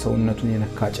 ማረብ ወይም ሰውነቱን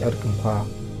የነካ ጨርቅ እንኳን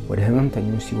ወደ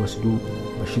ሕመምተኞች ሲወስዱ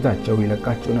በሽታቸው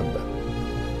ይለቃቸው ነበር።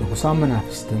 ርኩሳን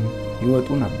መናፍስትም ይወጡ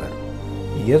ነበር።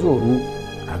 እየዞሩ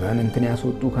አጋንንትን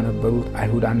ያስወጡ ከነበሩት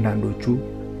አይሁድ አንዳንዶቹ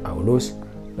ጳውሎስ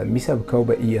በሚሰብከው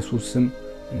በኢየሱስ ስም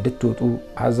እንድትወጡ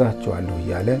አዛቸዋለሁ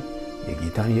እያለ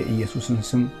የጌታን የኢየሱስን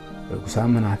ስም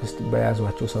ርኩሳን መናፍስት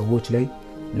በያዟቸው ሰዎች ላይ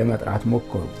ለመጥራት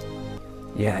ሞከሩ።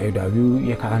 የአይሁዳዊው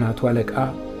የካህናቱ አለቃ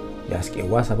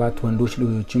ያስቄዋ 7 ወንዶች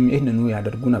ልጆችም ይህንኑ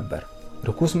ያደርጉ ነበር።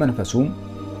 ርኩስ መንፈሱም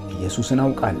ኢየሱስን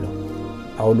አውቃለሁ፣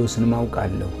 ጳውሎስንም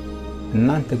አውቃለሁ፣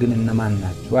 እናንተ ግን እነማን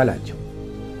ናችሁ አላቸው።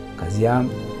 ከዚያም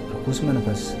ርኩስ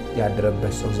መንፈስ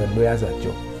ያደረበት ሰው ዘሎ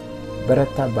ያዛቸው፣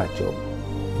 በረታባቸው።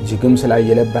 እጅግም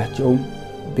ስላየለባቸውም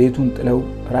ቤቱን ጥለው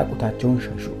ራቁታቸውን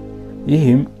ሸሹ።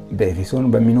 ይህም በኤፌሶን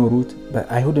በሚኖሩት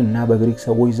በአይሁድና በግሪክ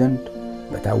ሰዎች ዘንድ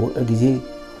በታወቀ ጊዜ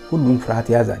ሁሉም ፍርሃት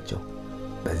ያዛቸው።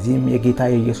 በዚህም የጌታ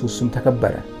የኢየሱስ ስም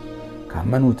ተከበረ።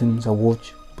 ካመኑትም ሰዎች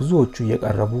ብዙዎቹ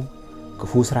እየቀረቡ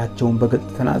ክፉ ስራቸውን በግልጥ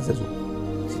ተናዘዙ።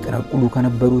 ሲጠነቁሉ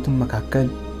ከነበሩትም መካከል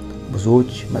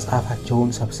ብዙዎች መጽሐፋቸውን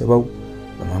ሰብስበው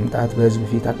በማምጣት በሕዝብ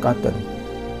ፊት አቃጠሉ።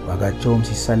 ዋጋቸውም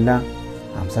ሲሰላ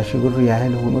 50,000 ብር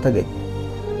ያህል ሆኖ ተገኘ።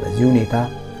 በዚህ ሁኔታ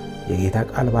የጌታ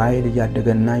ቃል በኃይል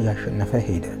እያደገና እያሸነፈ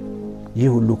ሄደ። ይህ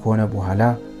ሁሉ ከሆነ በኋላ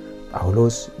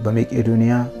ጳውሎስ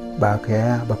በመቄዶንያ በአካያ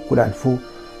በኩል አልፎ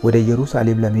ወደ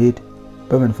ኢየሩሳሌም ለመሄድ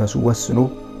በመንፈሱ ወስኖ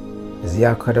እዚያ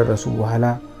ከደረሱ በኋላ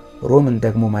ሮምን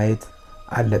ደግሞ ማየት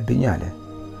አለብኝ አለ።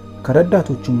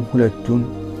 ከረዳቶቹም 2ቱን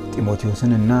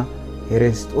ጢሞቴዎስንና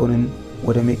ኤርስጦንን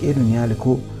ወደ መቄዶንያ ልኮ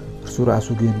እርሱ ራሱ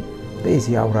ግን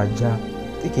በእስያ አውራጃ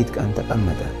ጥቂት ቀን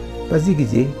ተቀመጠ። በዚህ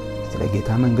ጊዜ ስለ ጌታ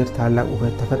መንገድ ታላቅ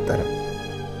ውበት ተፈጠረ።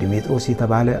 ዲሜጥሮስ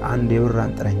የተባለ አንድ የብር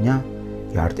አንጥረኛ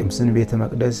የአርጤምስን ቤተ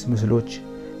መቅደስ ምስሎች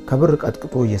ከብር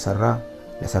ቀጥቅጦ እየሰራ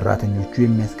ለሰራተኞቹ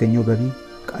የሚያስገኘው ገቢ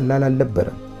ቀላል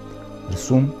አልነበረም።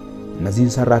 እርሱም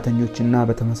እነዚህን ሰራተኞችና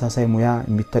በተመሳሳይ ሙያ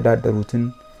የሚተዳደሩትን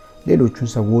ሌሎቹን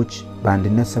ሰዎች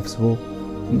በአንድነት ሰብስቦ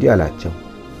እንዲህ አላቸው፣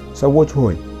 ሰዎች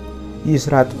ሆይ ይህ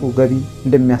ሥራ ጥሩ ገቢ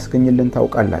እንደሚያስገኝልን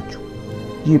ታውቃላችሁ።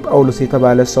 ይህ ጳውሎስ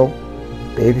የተባለ ሰው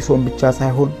በኤፌሶን ብቻ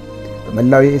ሳይሆን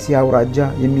በመላው የእስያ አውራጃ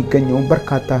የሚገኘውን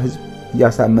በርካታ ሕዝብ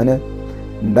እያሳመነ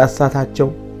እንዳሳታቸው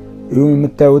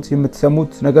የምታዩት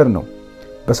የምትሰሙት ነገር ነው።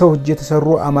 በሰው እጅ የተሰሩ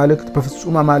አማልክት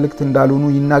በፍጹም አማልክት እንዳልሆኑ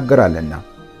ይናገራልና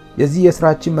የዚህ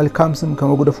የሥራችን መልካም ስም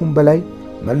ከመጉደፉም በላይ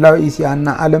መላው እስያና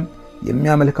ዓለም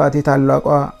የሚያመልካት የታላቋ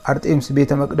አርጤምስ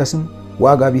ቤተ መቅደስም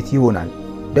ዋጋ ቢስ ይሆናል፣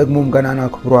 ደግሞም ገናና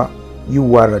ክብሯ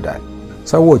ይዋረዳል።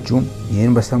 ሰዎቹም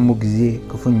ይህን በሰሙ ጊዜ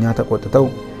ክፉኛ ተቆጥተው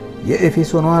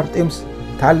የኤፌሶኗ አርጤምስ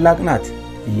ታላቅ ናት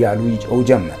እያሉ ይጮሁ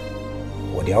ጀመር።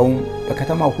 ወዲያውም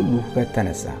በከተማው ሁሉ ሁከት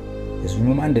ተነሳ።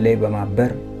 ሕዝቡም አንድ ላይ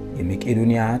በማበር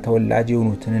የመቄዶንያ ተወላጅ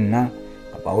የሆኑትንና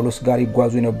ከጳውሎስ ጋር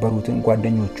ይጓዙ የነበሩትን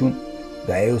ጓደኞቹን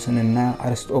ጋይዮስንና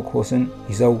አርስጦኮስን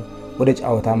ይዘው ወደ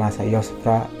ጫወታ ማሳያው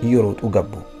ስፍራ እየሮጡ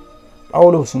ገቡ።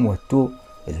 ጳውሎስም ወጥቶ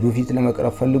ሕዝቡ ፊት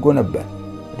ለመቅረብ ፈልጎ ነበር።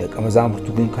 ደቀ መዛሙርቱ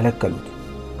ግን ከለከሉት።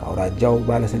 ከአውራጃው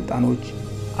ባለስልጣኖች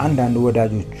አንዳንድ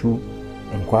ወዳጆቹ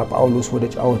እንኳን ጳውሎስ ወደ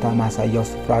ጫወታ ማሳያው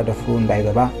ስፍራ ደፍሮ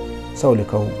እንዳይገባ ሰው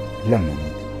ልከው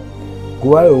ለመኑት።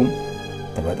 ጉባኤውም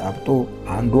ተበጣብጦ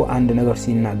አንዱ አንድ ነገር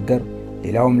ሲናገር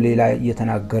ሌላውም ሌላ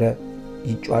እየተናገረ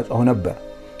ይጫጫሁ ነበር።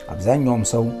 አብዛኛውም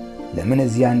ሰው ለምን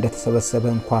እዚያ እንደተሰበሰበ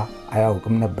እንኳን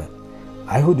አያውቅም ነበር።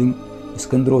 አይሁድም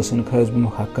እስክንድሮስን ከሕዝቡ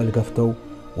መካከል ገፍተው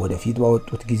ወደፊት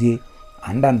ባወጡት ጊዜ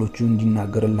አንዳንዶቹ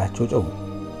እንዲናገርላቸው ጮሁ።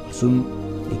 እርሱም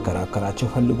ሊከራከራቸው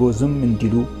ፈልጎ ዝም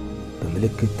እንዲሉ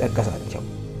በምልክት ጠቀሳቸው።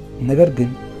 ነገር ግን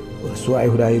እርሱ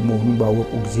አይሁዳዊ መሆኑን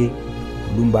ባወቁ ጊዜ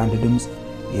ሁሉም በአንድ ድምፅ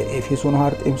የኤፌሶን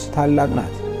አርጤምስ ታላቅ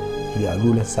ናት እያሉ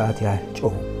ለሰዓት ያህል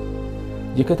ጮሁ።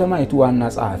 የከተማይቱ ዋና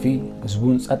ጸሐፊ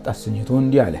ሕዝቡን ጸጥ አሰኝቶ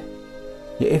እንዲህ አለ።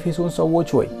 የኤፌሶን ሰዎች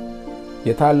ሆይ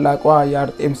የታላቋ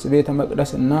የአርጤምስ ቤተ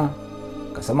መቅደስና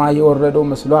ከሰማይ የወረደው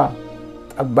መስሏ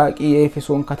ጠባቂ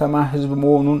የኤፌሶን ከተማ ሕዝብ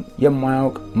መሆኑን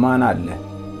የማያውቅ ማን አለ?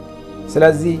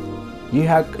 ስለዚህ ይህ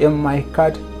ሐቅ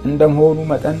የማይካድ እንደመሆኑ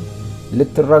መጠን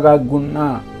ልትረጋጉና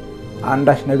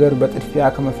አንዳች ነገር በጥድፊያ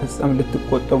ከመፈጸም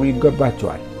ልትቆጠቡ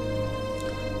ይገባቸዋል።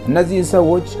 እነዚህ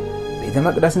ሰዎች ቤተ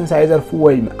መቅደስን ሳይዘርፉ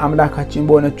ወይም አምላካችን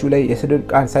በሆነችው ላይ የስድብ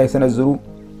ቃል ሳይሰነዝሩ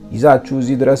ይዛችሁ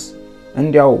እዚህ ድረስ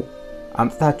እንዲያው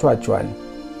አምጥታችኋቸዋል።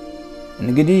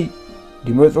 እንግዲህ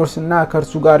ዲሜጥሮስና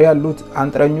ከእርሱ ጋር ያሉት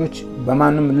አንጥረኞች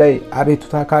በማንም ላይ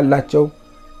አቤቱታ ካላቸው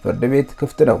ፍርድ ቤት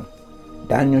ክፍት ነው፣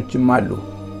 ዳኞችም አሉ፣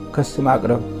 ክስ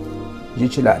ማቅረብ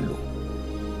ይችላሉ።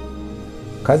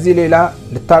 ከዚህ ሌላ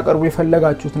ልታቀርቡ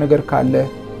የፈለጋችሁት ነገር ካለ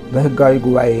በሕጋዊ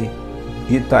ጉባኤ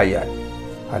ይታያል።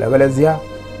 አለበለዚያ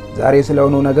ዛሬ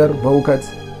ስለሆነው ነገር በውከት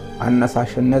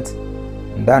አነሳሽነት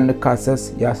እንዳንካሰስ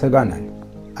ያሰጋናል።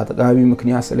 አጥጋቢ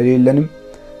ምክንያት ስለሌለንም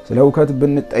ስለ ውከት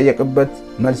ብንጠየቅበት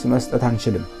መልስ መስጠት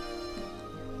አንችልም።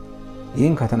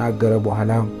 ይህን ከተናገረ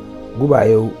በኋላ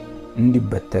ጉባኤው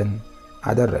እንዲበተን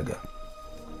አደረገ።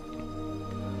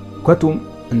 ሁከቱም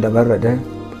እንደበረደ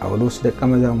ጳውሎስ ደቀ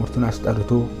መዛሙርቱን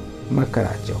አስጠርቶ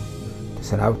መከራቸው።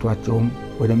 ተሰናብቷቸውም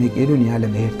ወደ መቄዶንያ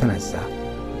ለመሄድ ተነሳ።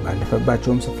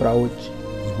 ባለፈባቸውም ስፍራዎች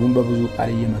ሕዝቡን በብዙ ቃል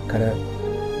እየመከረ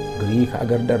ግሪክ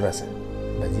አገር ደረሰ።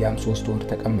 በዚያም 3 ወር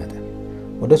ተቀመጠ።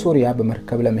 ወደ ሶሪያ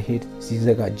በመርከብ ለመሄድ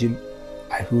ሲዘጋጅም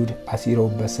አይሁድ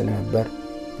አሲረውበት ስለነበር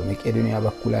በመቄዶንያ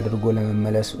በኩል አድርጎ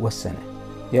ለመመለስ ወሰነ።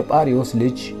 የጳሪዮስ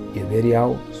ልጅ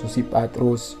የቤሪያው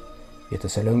ሱሲጳጥሮስ፣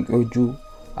 የተሰሎንቄዎቹ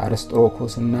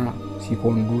አርስጥሮኮስና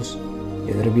ሲኮንዱስ፣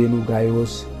 የደርቤኑ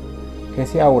ጋዮስ፣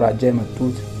 ከኤስያ አውራጃ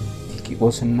የመጡት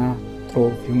ቲኪቆስና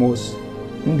ትሮፊሞስ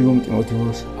እንዲሁም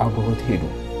ጢሞቴዎስ አብረውት ሄዱ።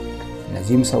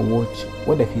 እነዚህም ሰዎች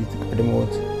ወደፊት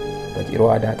ቀድሞት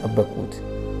በጢሮአዳ ጠበቁት።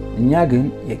 እኛ ግን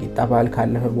የቂጣ በዓል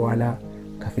ካለፈ በኋላ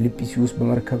ከፊልጵስዩስ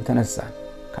በመርከብ ተነሳን።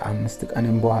 ከ5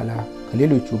 ቀንም በኋላ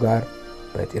ከሌሎቹ ጋር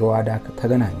በጢሮአዳ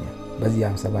ተገናኘን።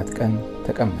 በዚያም 7 ቀን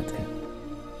ተቀመጥን።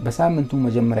 በሳምንቱ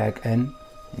መጀመሪያ ቀን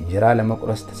እንጀራ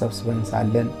ለመቁረስ ተሰብስበን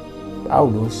ሳለን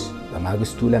ጳውሎስ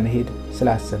በማግስቱ ለመሄድ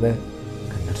ስላሰበ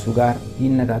ከእነርሱ ጋር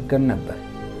ይነጋገር ነበር።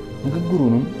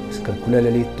 ንግግሩንም እስከ እኩለ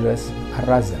ሌሊት ድረስ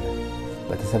አራዘመ።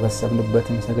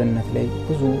 በተሰበሰብንበትም ሰገነት ላይ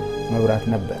ብዙ መብራት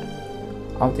ነበር።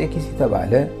 አውጤኪስ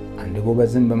የተባለ አንድ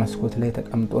ጎበዝም በመስኮት ላይ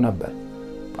ተቀምጦ ነበር።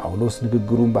 ጳውሎስ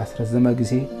ንግግሩን ባስረዘመ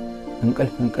ጊዜ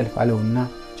እንቅልፍ አለውና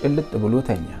ጭልጥ ብሎ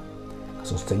ተኛ።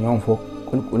 ከ3ኛው ፎቅ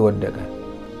ቁልቁል ወደቀ።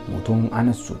 ሞቱም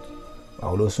አነሱት።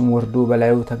 ጳውሎስም ወርዶ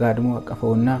በላዩ ተጋድሞ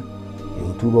አቀፈውና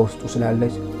ሕይወቱ በውስጡ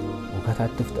ስላለች ሁከት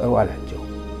አትፍጠሩ አላቸው።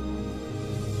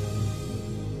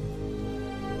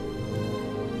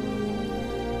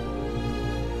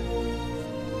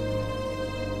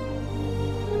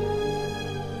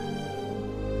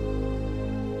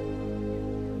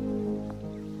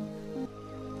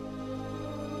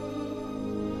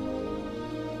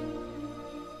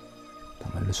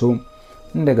 ተመልሶ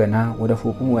እንደገና ወደ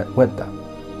ፎቁ ወጣ።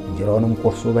 እንጀራውንም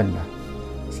ቆርሶ በላ።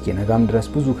 እስኪነጋም ድረስ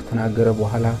ብዙ ከተናገረ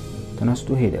በኋላ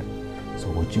ተነስቶ ሄደ።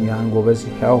 ሰዎችም ያን ጎበዝ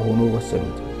ሕያው ሆኖ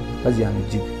ወሰዱት። በዚያም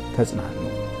እጅግ ተጽናኑ።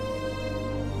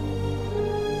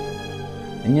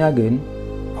 እኛ ግን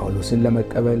ጳውሎስን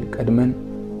ለመቀበል ቀድመን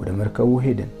ወደ መርከቡ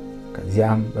ሄድን።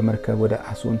 ከዚያም በመርከብ ወደ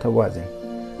አሶን ተጓዝን።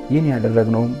 ይህን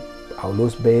ያደረግነውም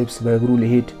ጳውሎስ በየብስ በእግሩ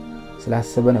ሊሄድ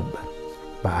ስላሰበ ነበር።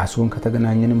 በአሶን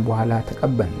ከተገናኘንም በኋላ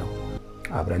ተቀበልነው።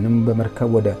 አብረንም በመርከብ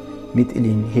ወደ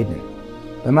ሚጢሊን ሄድን።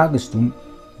 በማግስቱም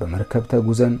በመርከብ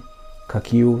ተጉዘን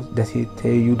ከኪዮ ደሴት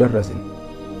ተይዩ ደረስን።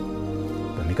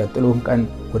 በሚቀጥለውም ቀን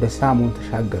ወደ ሳሞን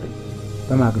ተሻገርን።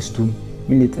 በማግስቱም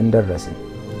ሚሊጥን ደረስን።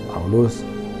 ጳውሎስ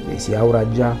በእስያ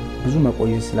አውራጃ ብዙ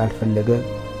መቆየት ስላልፈለገ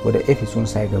ወደ ኤፌሶን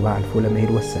ሳይገባ አልፎ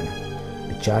ለመሄድ ወሰነ።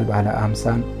 ብቻል ባለ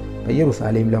 50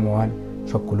 በኢየሩሳሌም ለመዋል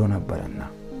ቸኩሎ ነበርና።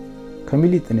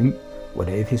 ከሚሊጥንም ወደ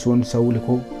ኤፌሶን ሰው ልኮ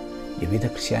የቤተ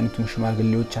ክርስቲያኒቱን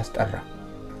ሽማግሌዎች አስጠራ።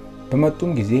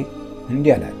 በመጡም ጊዜ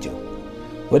እንዲህ አላቸው።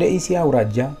 ወደ እስያ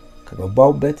አውራጃ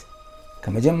ከገባሁበት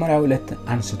ከመጀመሪያው ዕለት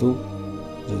አንስቶ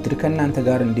ዘውትር ከእናንተ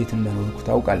ጋር እንዴት እንደኖርኩ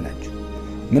ታውቃላችሁ።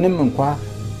 ምንም እንኳን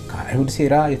ከአይሁድ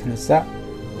ሴራ የተነሳ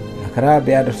መከራ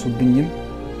ቢያደርሱብኝም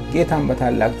ጌታን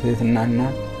በታላቅ ትሕትናና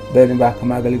በእንባ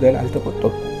ከማገልገል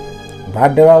አልተቆጠብኩም።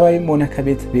 በአደባባይም ሆነ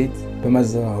ከቤት ቤት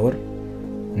በመዘዋወር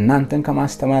እናንተን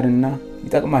ከማስተማርና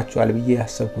ይጠቅማችኋል ብዬ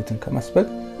ያሰብኩትን ከመስበክ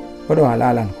ወደ ኋላ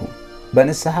አላልኩም።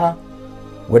 በንስሐ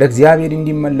ወደ እግዚአብሔር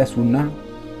እንዲመለሱና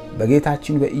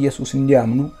በጌታችን በኢየሱስ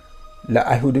እንዲያምኑ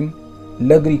ለአይሁድም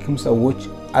ለግሪክም ሰዎች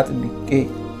አጥብቄ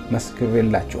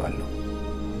መስክሬላችኋለሁ።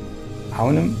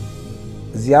 አሁንም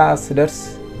እዚያ ስደርስ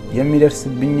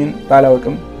የሚደርስብኝን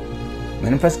ባላውቅም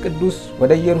መንፈስ ቅዱስ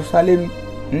ወደ ኢየሩሳሌም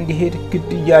እንዲሄድ ግድ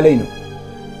እያለኝ ነው።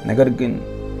 ነገር ግን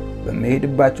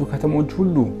በመሄድባቸው ከተሞች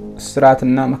ሁሉ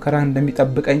እስራትና መከራ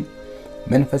እንደሚጠብቀኝ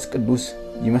መንፈስ ቅዱስ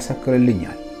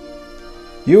ይመሰክርልኛል።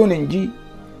 ይሁን እንጂ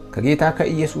ከጌታ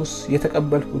ከኢየሱስ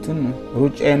የተቀበልኩትን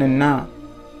ሩጫዬንና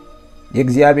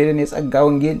የእግዚአብሔርን የጸጋ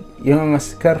ወንጌል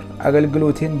የመመስከር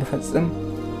አገልግሎቴን በፈጽም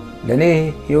ለኔ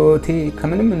ሕይወቴ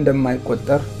ከምንም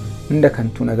እንደማይቆጠር እንደ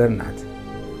ከንቱ ነገር ናት።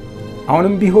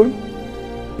 አሁንም ቢሆን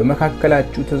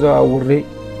በመካከላችሁ ተዘዋውሬ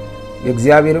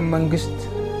የእግዚአብሔርን መንግስት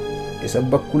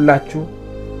የሰበኩላችሁ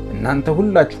እናንተ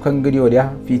ሁላችሁ ከእንግዲህ ወዲያ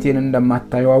ፊቴን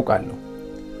እንደማታዩ አውቃለሁ።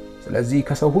 ስለዚህ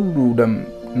ከሰው ሁሉ ደም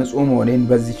ንጹህ መሆኔን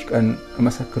በዚህ ቀን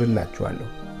እመሰክርላችኋለሁ።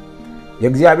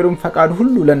 የእግዚአብሔርን ፈቃድ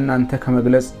ሁሉ ለእናንተ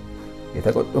ከመግለጽ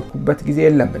የተቆጠብኩበት ጊዜ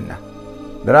የለምና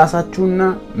ለራሳችሁና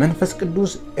መንፈስ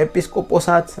ቅዱስ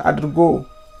ኤጲስቆጶሳት አድርጎ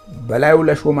በላዩ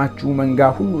ለሾማችሁ መንጋ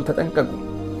ሁሉ ተጠንቀቁ።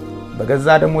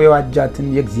 በገዛ ደሙ የዋጃትን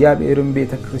የእግዚአብሔርን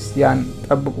ቤተክርስቲያን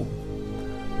ጠብቁ።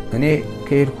 እኔ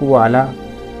ከሄድኩ በኋላ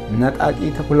ነጣቂ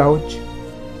ተኩላዎች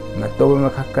መጥተው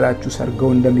በመካከላችሁ ሰርገው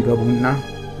እንደሚገቡና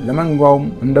ለመንጋውም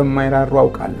እንደማይራሩ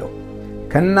አውቃለሁ።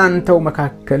 ከናንተው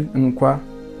መካከል እንኳን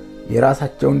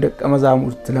የራሳቸውን ደቀ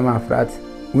መዛሙርት ለማፍራት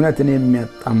እውነትን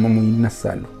የሚያጣምሙ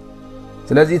ይነሳሉ።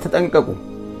 ስለዚህ ተጠንቀቁ።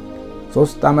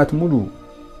 3 ዓመት ሙሉ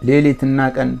ሌሊትና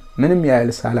ቀን ምንም ያህል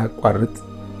ሳላቋርጥ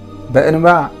በእንባ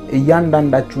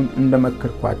እያንዳንዳችሁን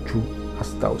እንደመከርኳችሁ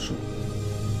አስታውሱ።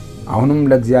 አሁንም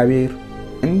ለእግዚአብሔር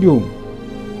እንዲሁም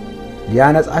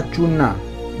ሊያነጻችሁና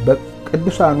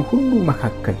በቅዱሳኑ ሁሉ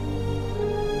መካከል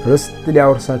ርስት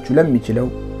ሊያወርሳችሁ ለሚችለው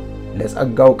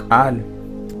ለጸጋው ቃል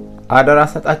አደራ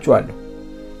ሰጣችኋለሁ።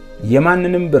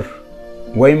 የማንንም ብር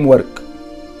ወይም ወርቅ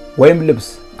ወይም ልብስ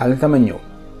አልተመኘው።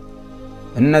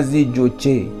 እነዚህ እጆቼ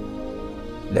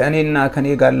ለእኔና ከኔ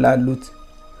ጋር ላሉት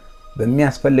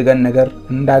በሚያስፈልገን ነገር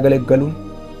እንዳገለገሉ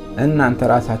እናንተ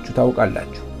ራሳችሁ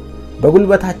ታውቃላችሁ።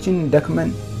 በጉልበታችን ደክመን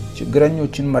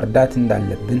ችግረኞችን መርዳት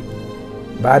እንዳለብን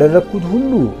ባደረኩት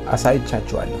ሁሉ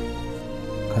አሳይቻችኋለሁ።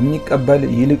 ከሚቀበል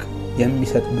ይልቅ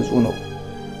የሚሰጥ ብፁዕ ነው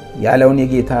ያለውን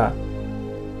የጌታ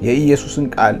የኢየሱስን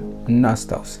ቃል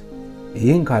እናስታውስ።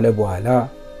 ይህን ካለ በኋላ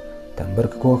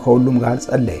ተንበርክኮ ከሁሉም ጋር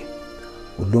ጸለየ።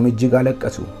 ሁሉም እጅግ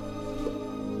አለቀሱ።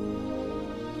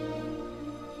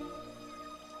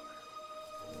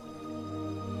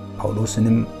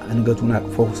 ጳውሎስንም አንገቱን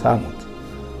አቅፈው ሳሙት።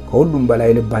 ከሁሉም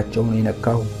በላይ ልባቸውን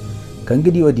የነካው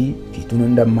ከእንግዲህ ወዲህ ፊቱን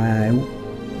እንደማያዩ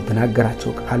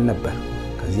የተናገራቸው ቃል ነበር።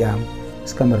 ከዚያም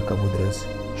እስከ መርከቡ ድረስ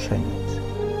ሸኙት።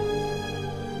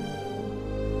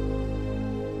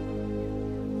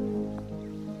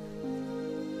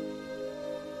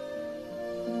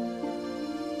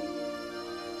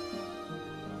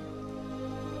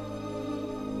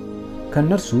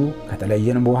 ከነርሱ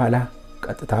ከተለየን በኋላ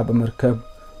ቀጥታ በመርከብ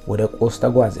ወደ ቆስ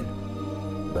ተጓዝን።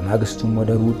 በማግስቱም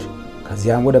ወደ ሩድ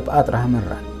ከዚያም ወደ ጳጥራ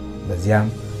መራን። በዚያም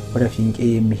ወደ ፊንቄ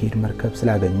የሚሄድ መርከብ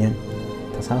ስላገኘን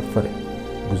ተሳፈርን።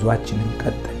 ጉዟችንን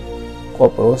ቀጠልን።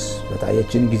 ቆጵሮስ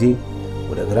በታየችን ጊዜ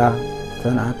ወደ ግራ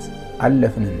ተናት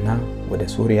አለፍንና ወደ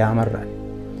ሶሪያ መራን።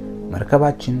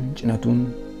 መርከባችን ጭነቱን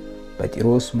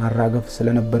በጢሮስ ማራገፍ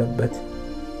ስለነበረበት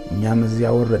እኛም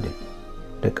እዚያ ወረድን።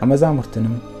 ደቀ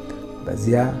መዛሙርትንም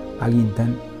በዚያ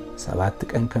አግኝተን 7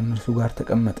 ቀን ከነርሱ ጋር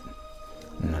ተቀመጥን።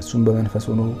 እነርሱም በመንፈስ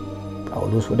ሆነው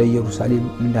ጳውሎስ ወደ ኢየሩሳሌም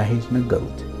እንዳይሄድ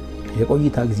ነገሩት።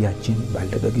 የቆይታ ጊዜያችን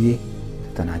ባለቀ ጊዜ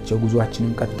ተተናቸው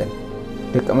ጉዟችንን ቀጠልን።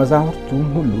 ደቀ መዛሙርቱም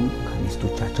ሁሉ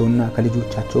ከሚስቶቻቸውና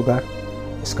ከልጆቻቸው ጋር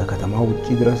እስከ ከተማው ውጪ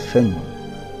ድረስ ሸኙ።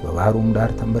 በባህሩም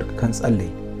ዳር ተንበርክከን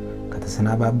ጸለይን።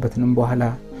 ከተሰናባበትንም በኋላ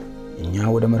እኛ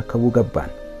ወደ መርከቡ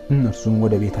ገባን። እነርሱም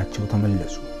ወደ ቤታቸው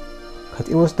ተመለሱ።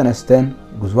 ከጢሮስ ተነስተን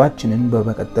ጉዟችንን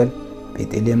በመቀጠል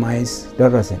ቤተልሔማይስ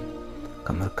ደረስን።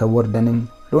 ከመርከብ ወርደንም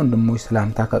ለወንድሞች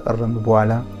ሰላምታ ካቀረብን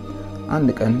በኋላ አንድ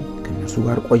ቀን ከነሱ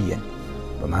ጋር ቆየን።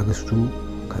 በማግስቱ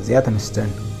ከዚያ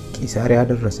ተነስተን ቂሳሪያ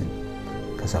ደረስን።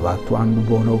 ከሰባቱ አንዱ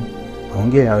በሆነው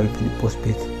በወንጌላዊ ፊልጶስ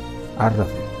ቤት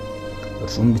አረፍን።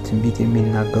 እርሱም ትንቢት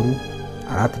የሚናገሩ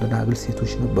 4 ደናግል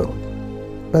ሴቶች ነበሩ።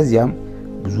 በዚያም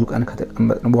ብዙ ቀን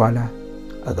ከተቀመጥን በኋላ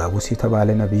አጋቡስ የተባለ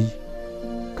ነብይ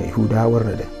ከይሁዳ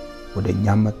ወረደ።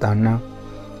 ወደኛም መጣና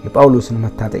የጳውሎስን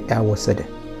መታጠቂያ ወሰደ።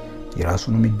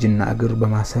 የራሱንም እጅና እግር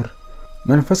በማሰር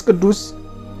መንፈስ ቅዱስ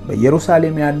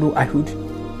በኢየሩሳሌም ያሉ አይሁድ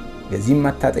የዚህ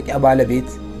መታጠቂያ ባለቤት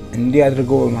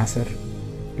እንዲያድርገው በማሰር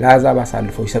ለአሕዛብ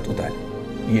አሳልፈው ይሰጡታል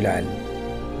ይላል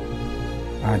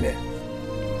አለ።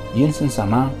 ይህን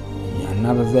ስንሰማ እኛና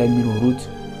በዛ የሚኖሩት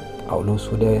ጳውሎስ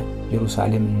ወደ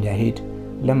ኢየሩሳሌም እንዲሄድ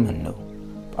ለመነው።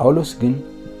 ጳውሎስ ግን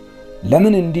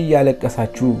ለምን እንዲህ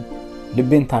ያለቀሳችሁ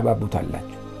ልቤን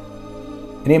ታባቡታላችሁ?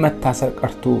 እኔ መታሰር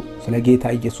ቀርቶ ስለ ጌታ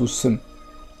ኢየሱስ ስም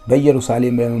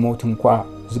በኢየሩሳሌም ለመሞት እንኳን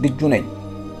ዝግጁ ነኝ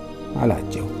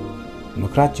አላቸው።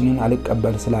 ምክራችንን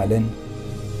አልቀበል ስላለን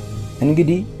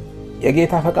እንግዲህ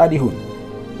የጌታ ፈቃድ ይሁን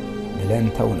ብለን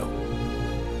ተውነው።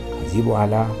 ከዚህ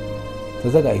በኋላ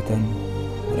ተዘጋጅተን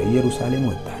ወደ ኢየሩሳሌም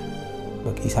ወጣን።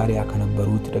 በቂሳሪያ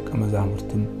ከነበሩት ደቀ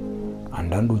መዛሙርትም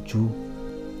አንዳንዶቹ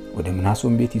ወደ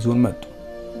ምናሶን ቤት ይዞን መጡ።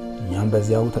 እኛም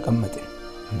በዚያው ተቀመጥን።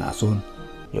 ምናሶን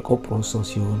የቆጵሮስ ሰው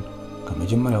ሲሆን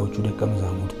ከመጀመሪያዎቹ ደቀ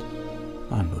መዛሙርት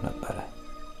አንዱ ነበር።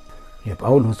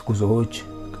 የጳውሎስ ጉዞዎች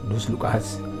ቅዱስ ሉቃስ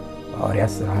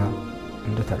በሐዋርያት ሥራ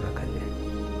እንደተረከልን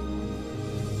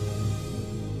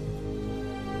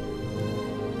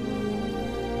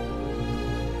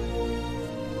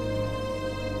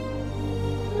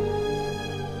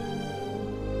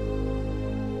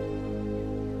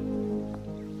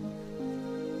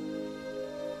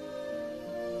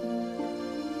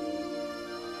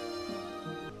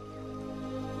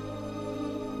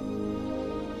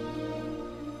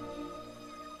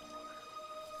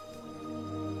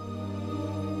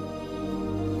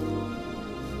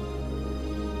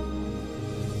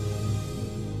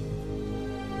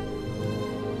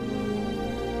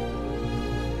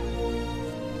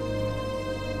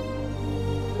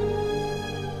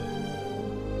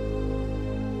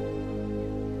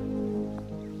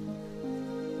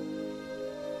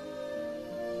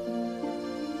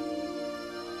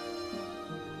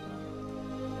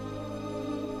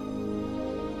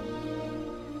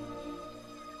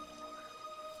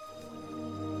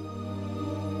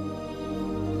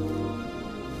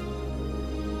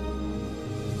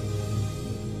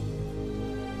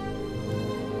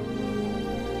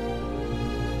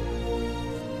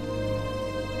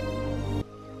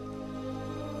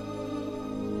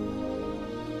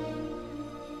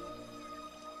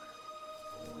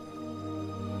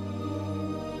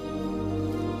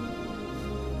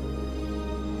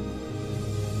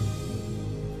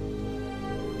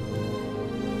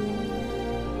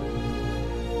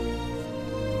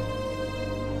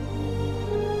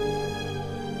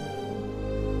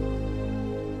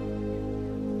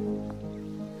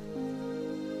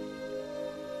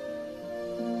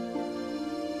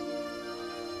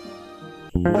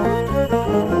Awadi.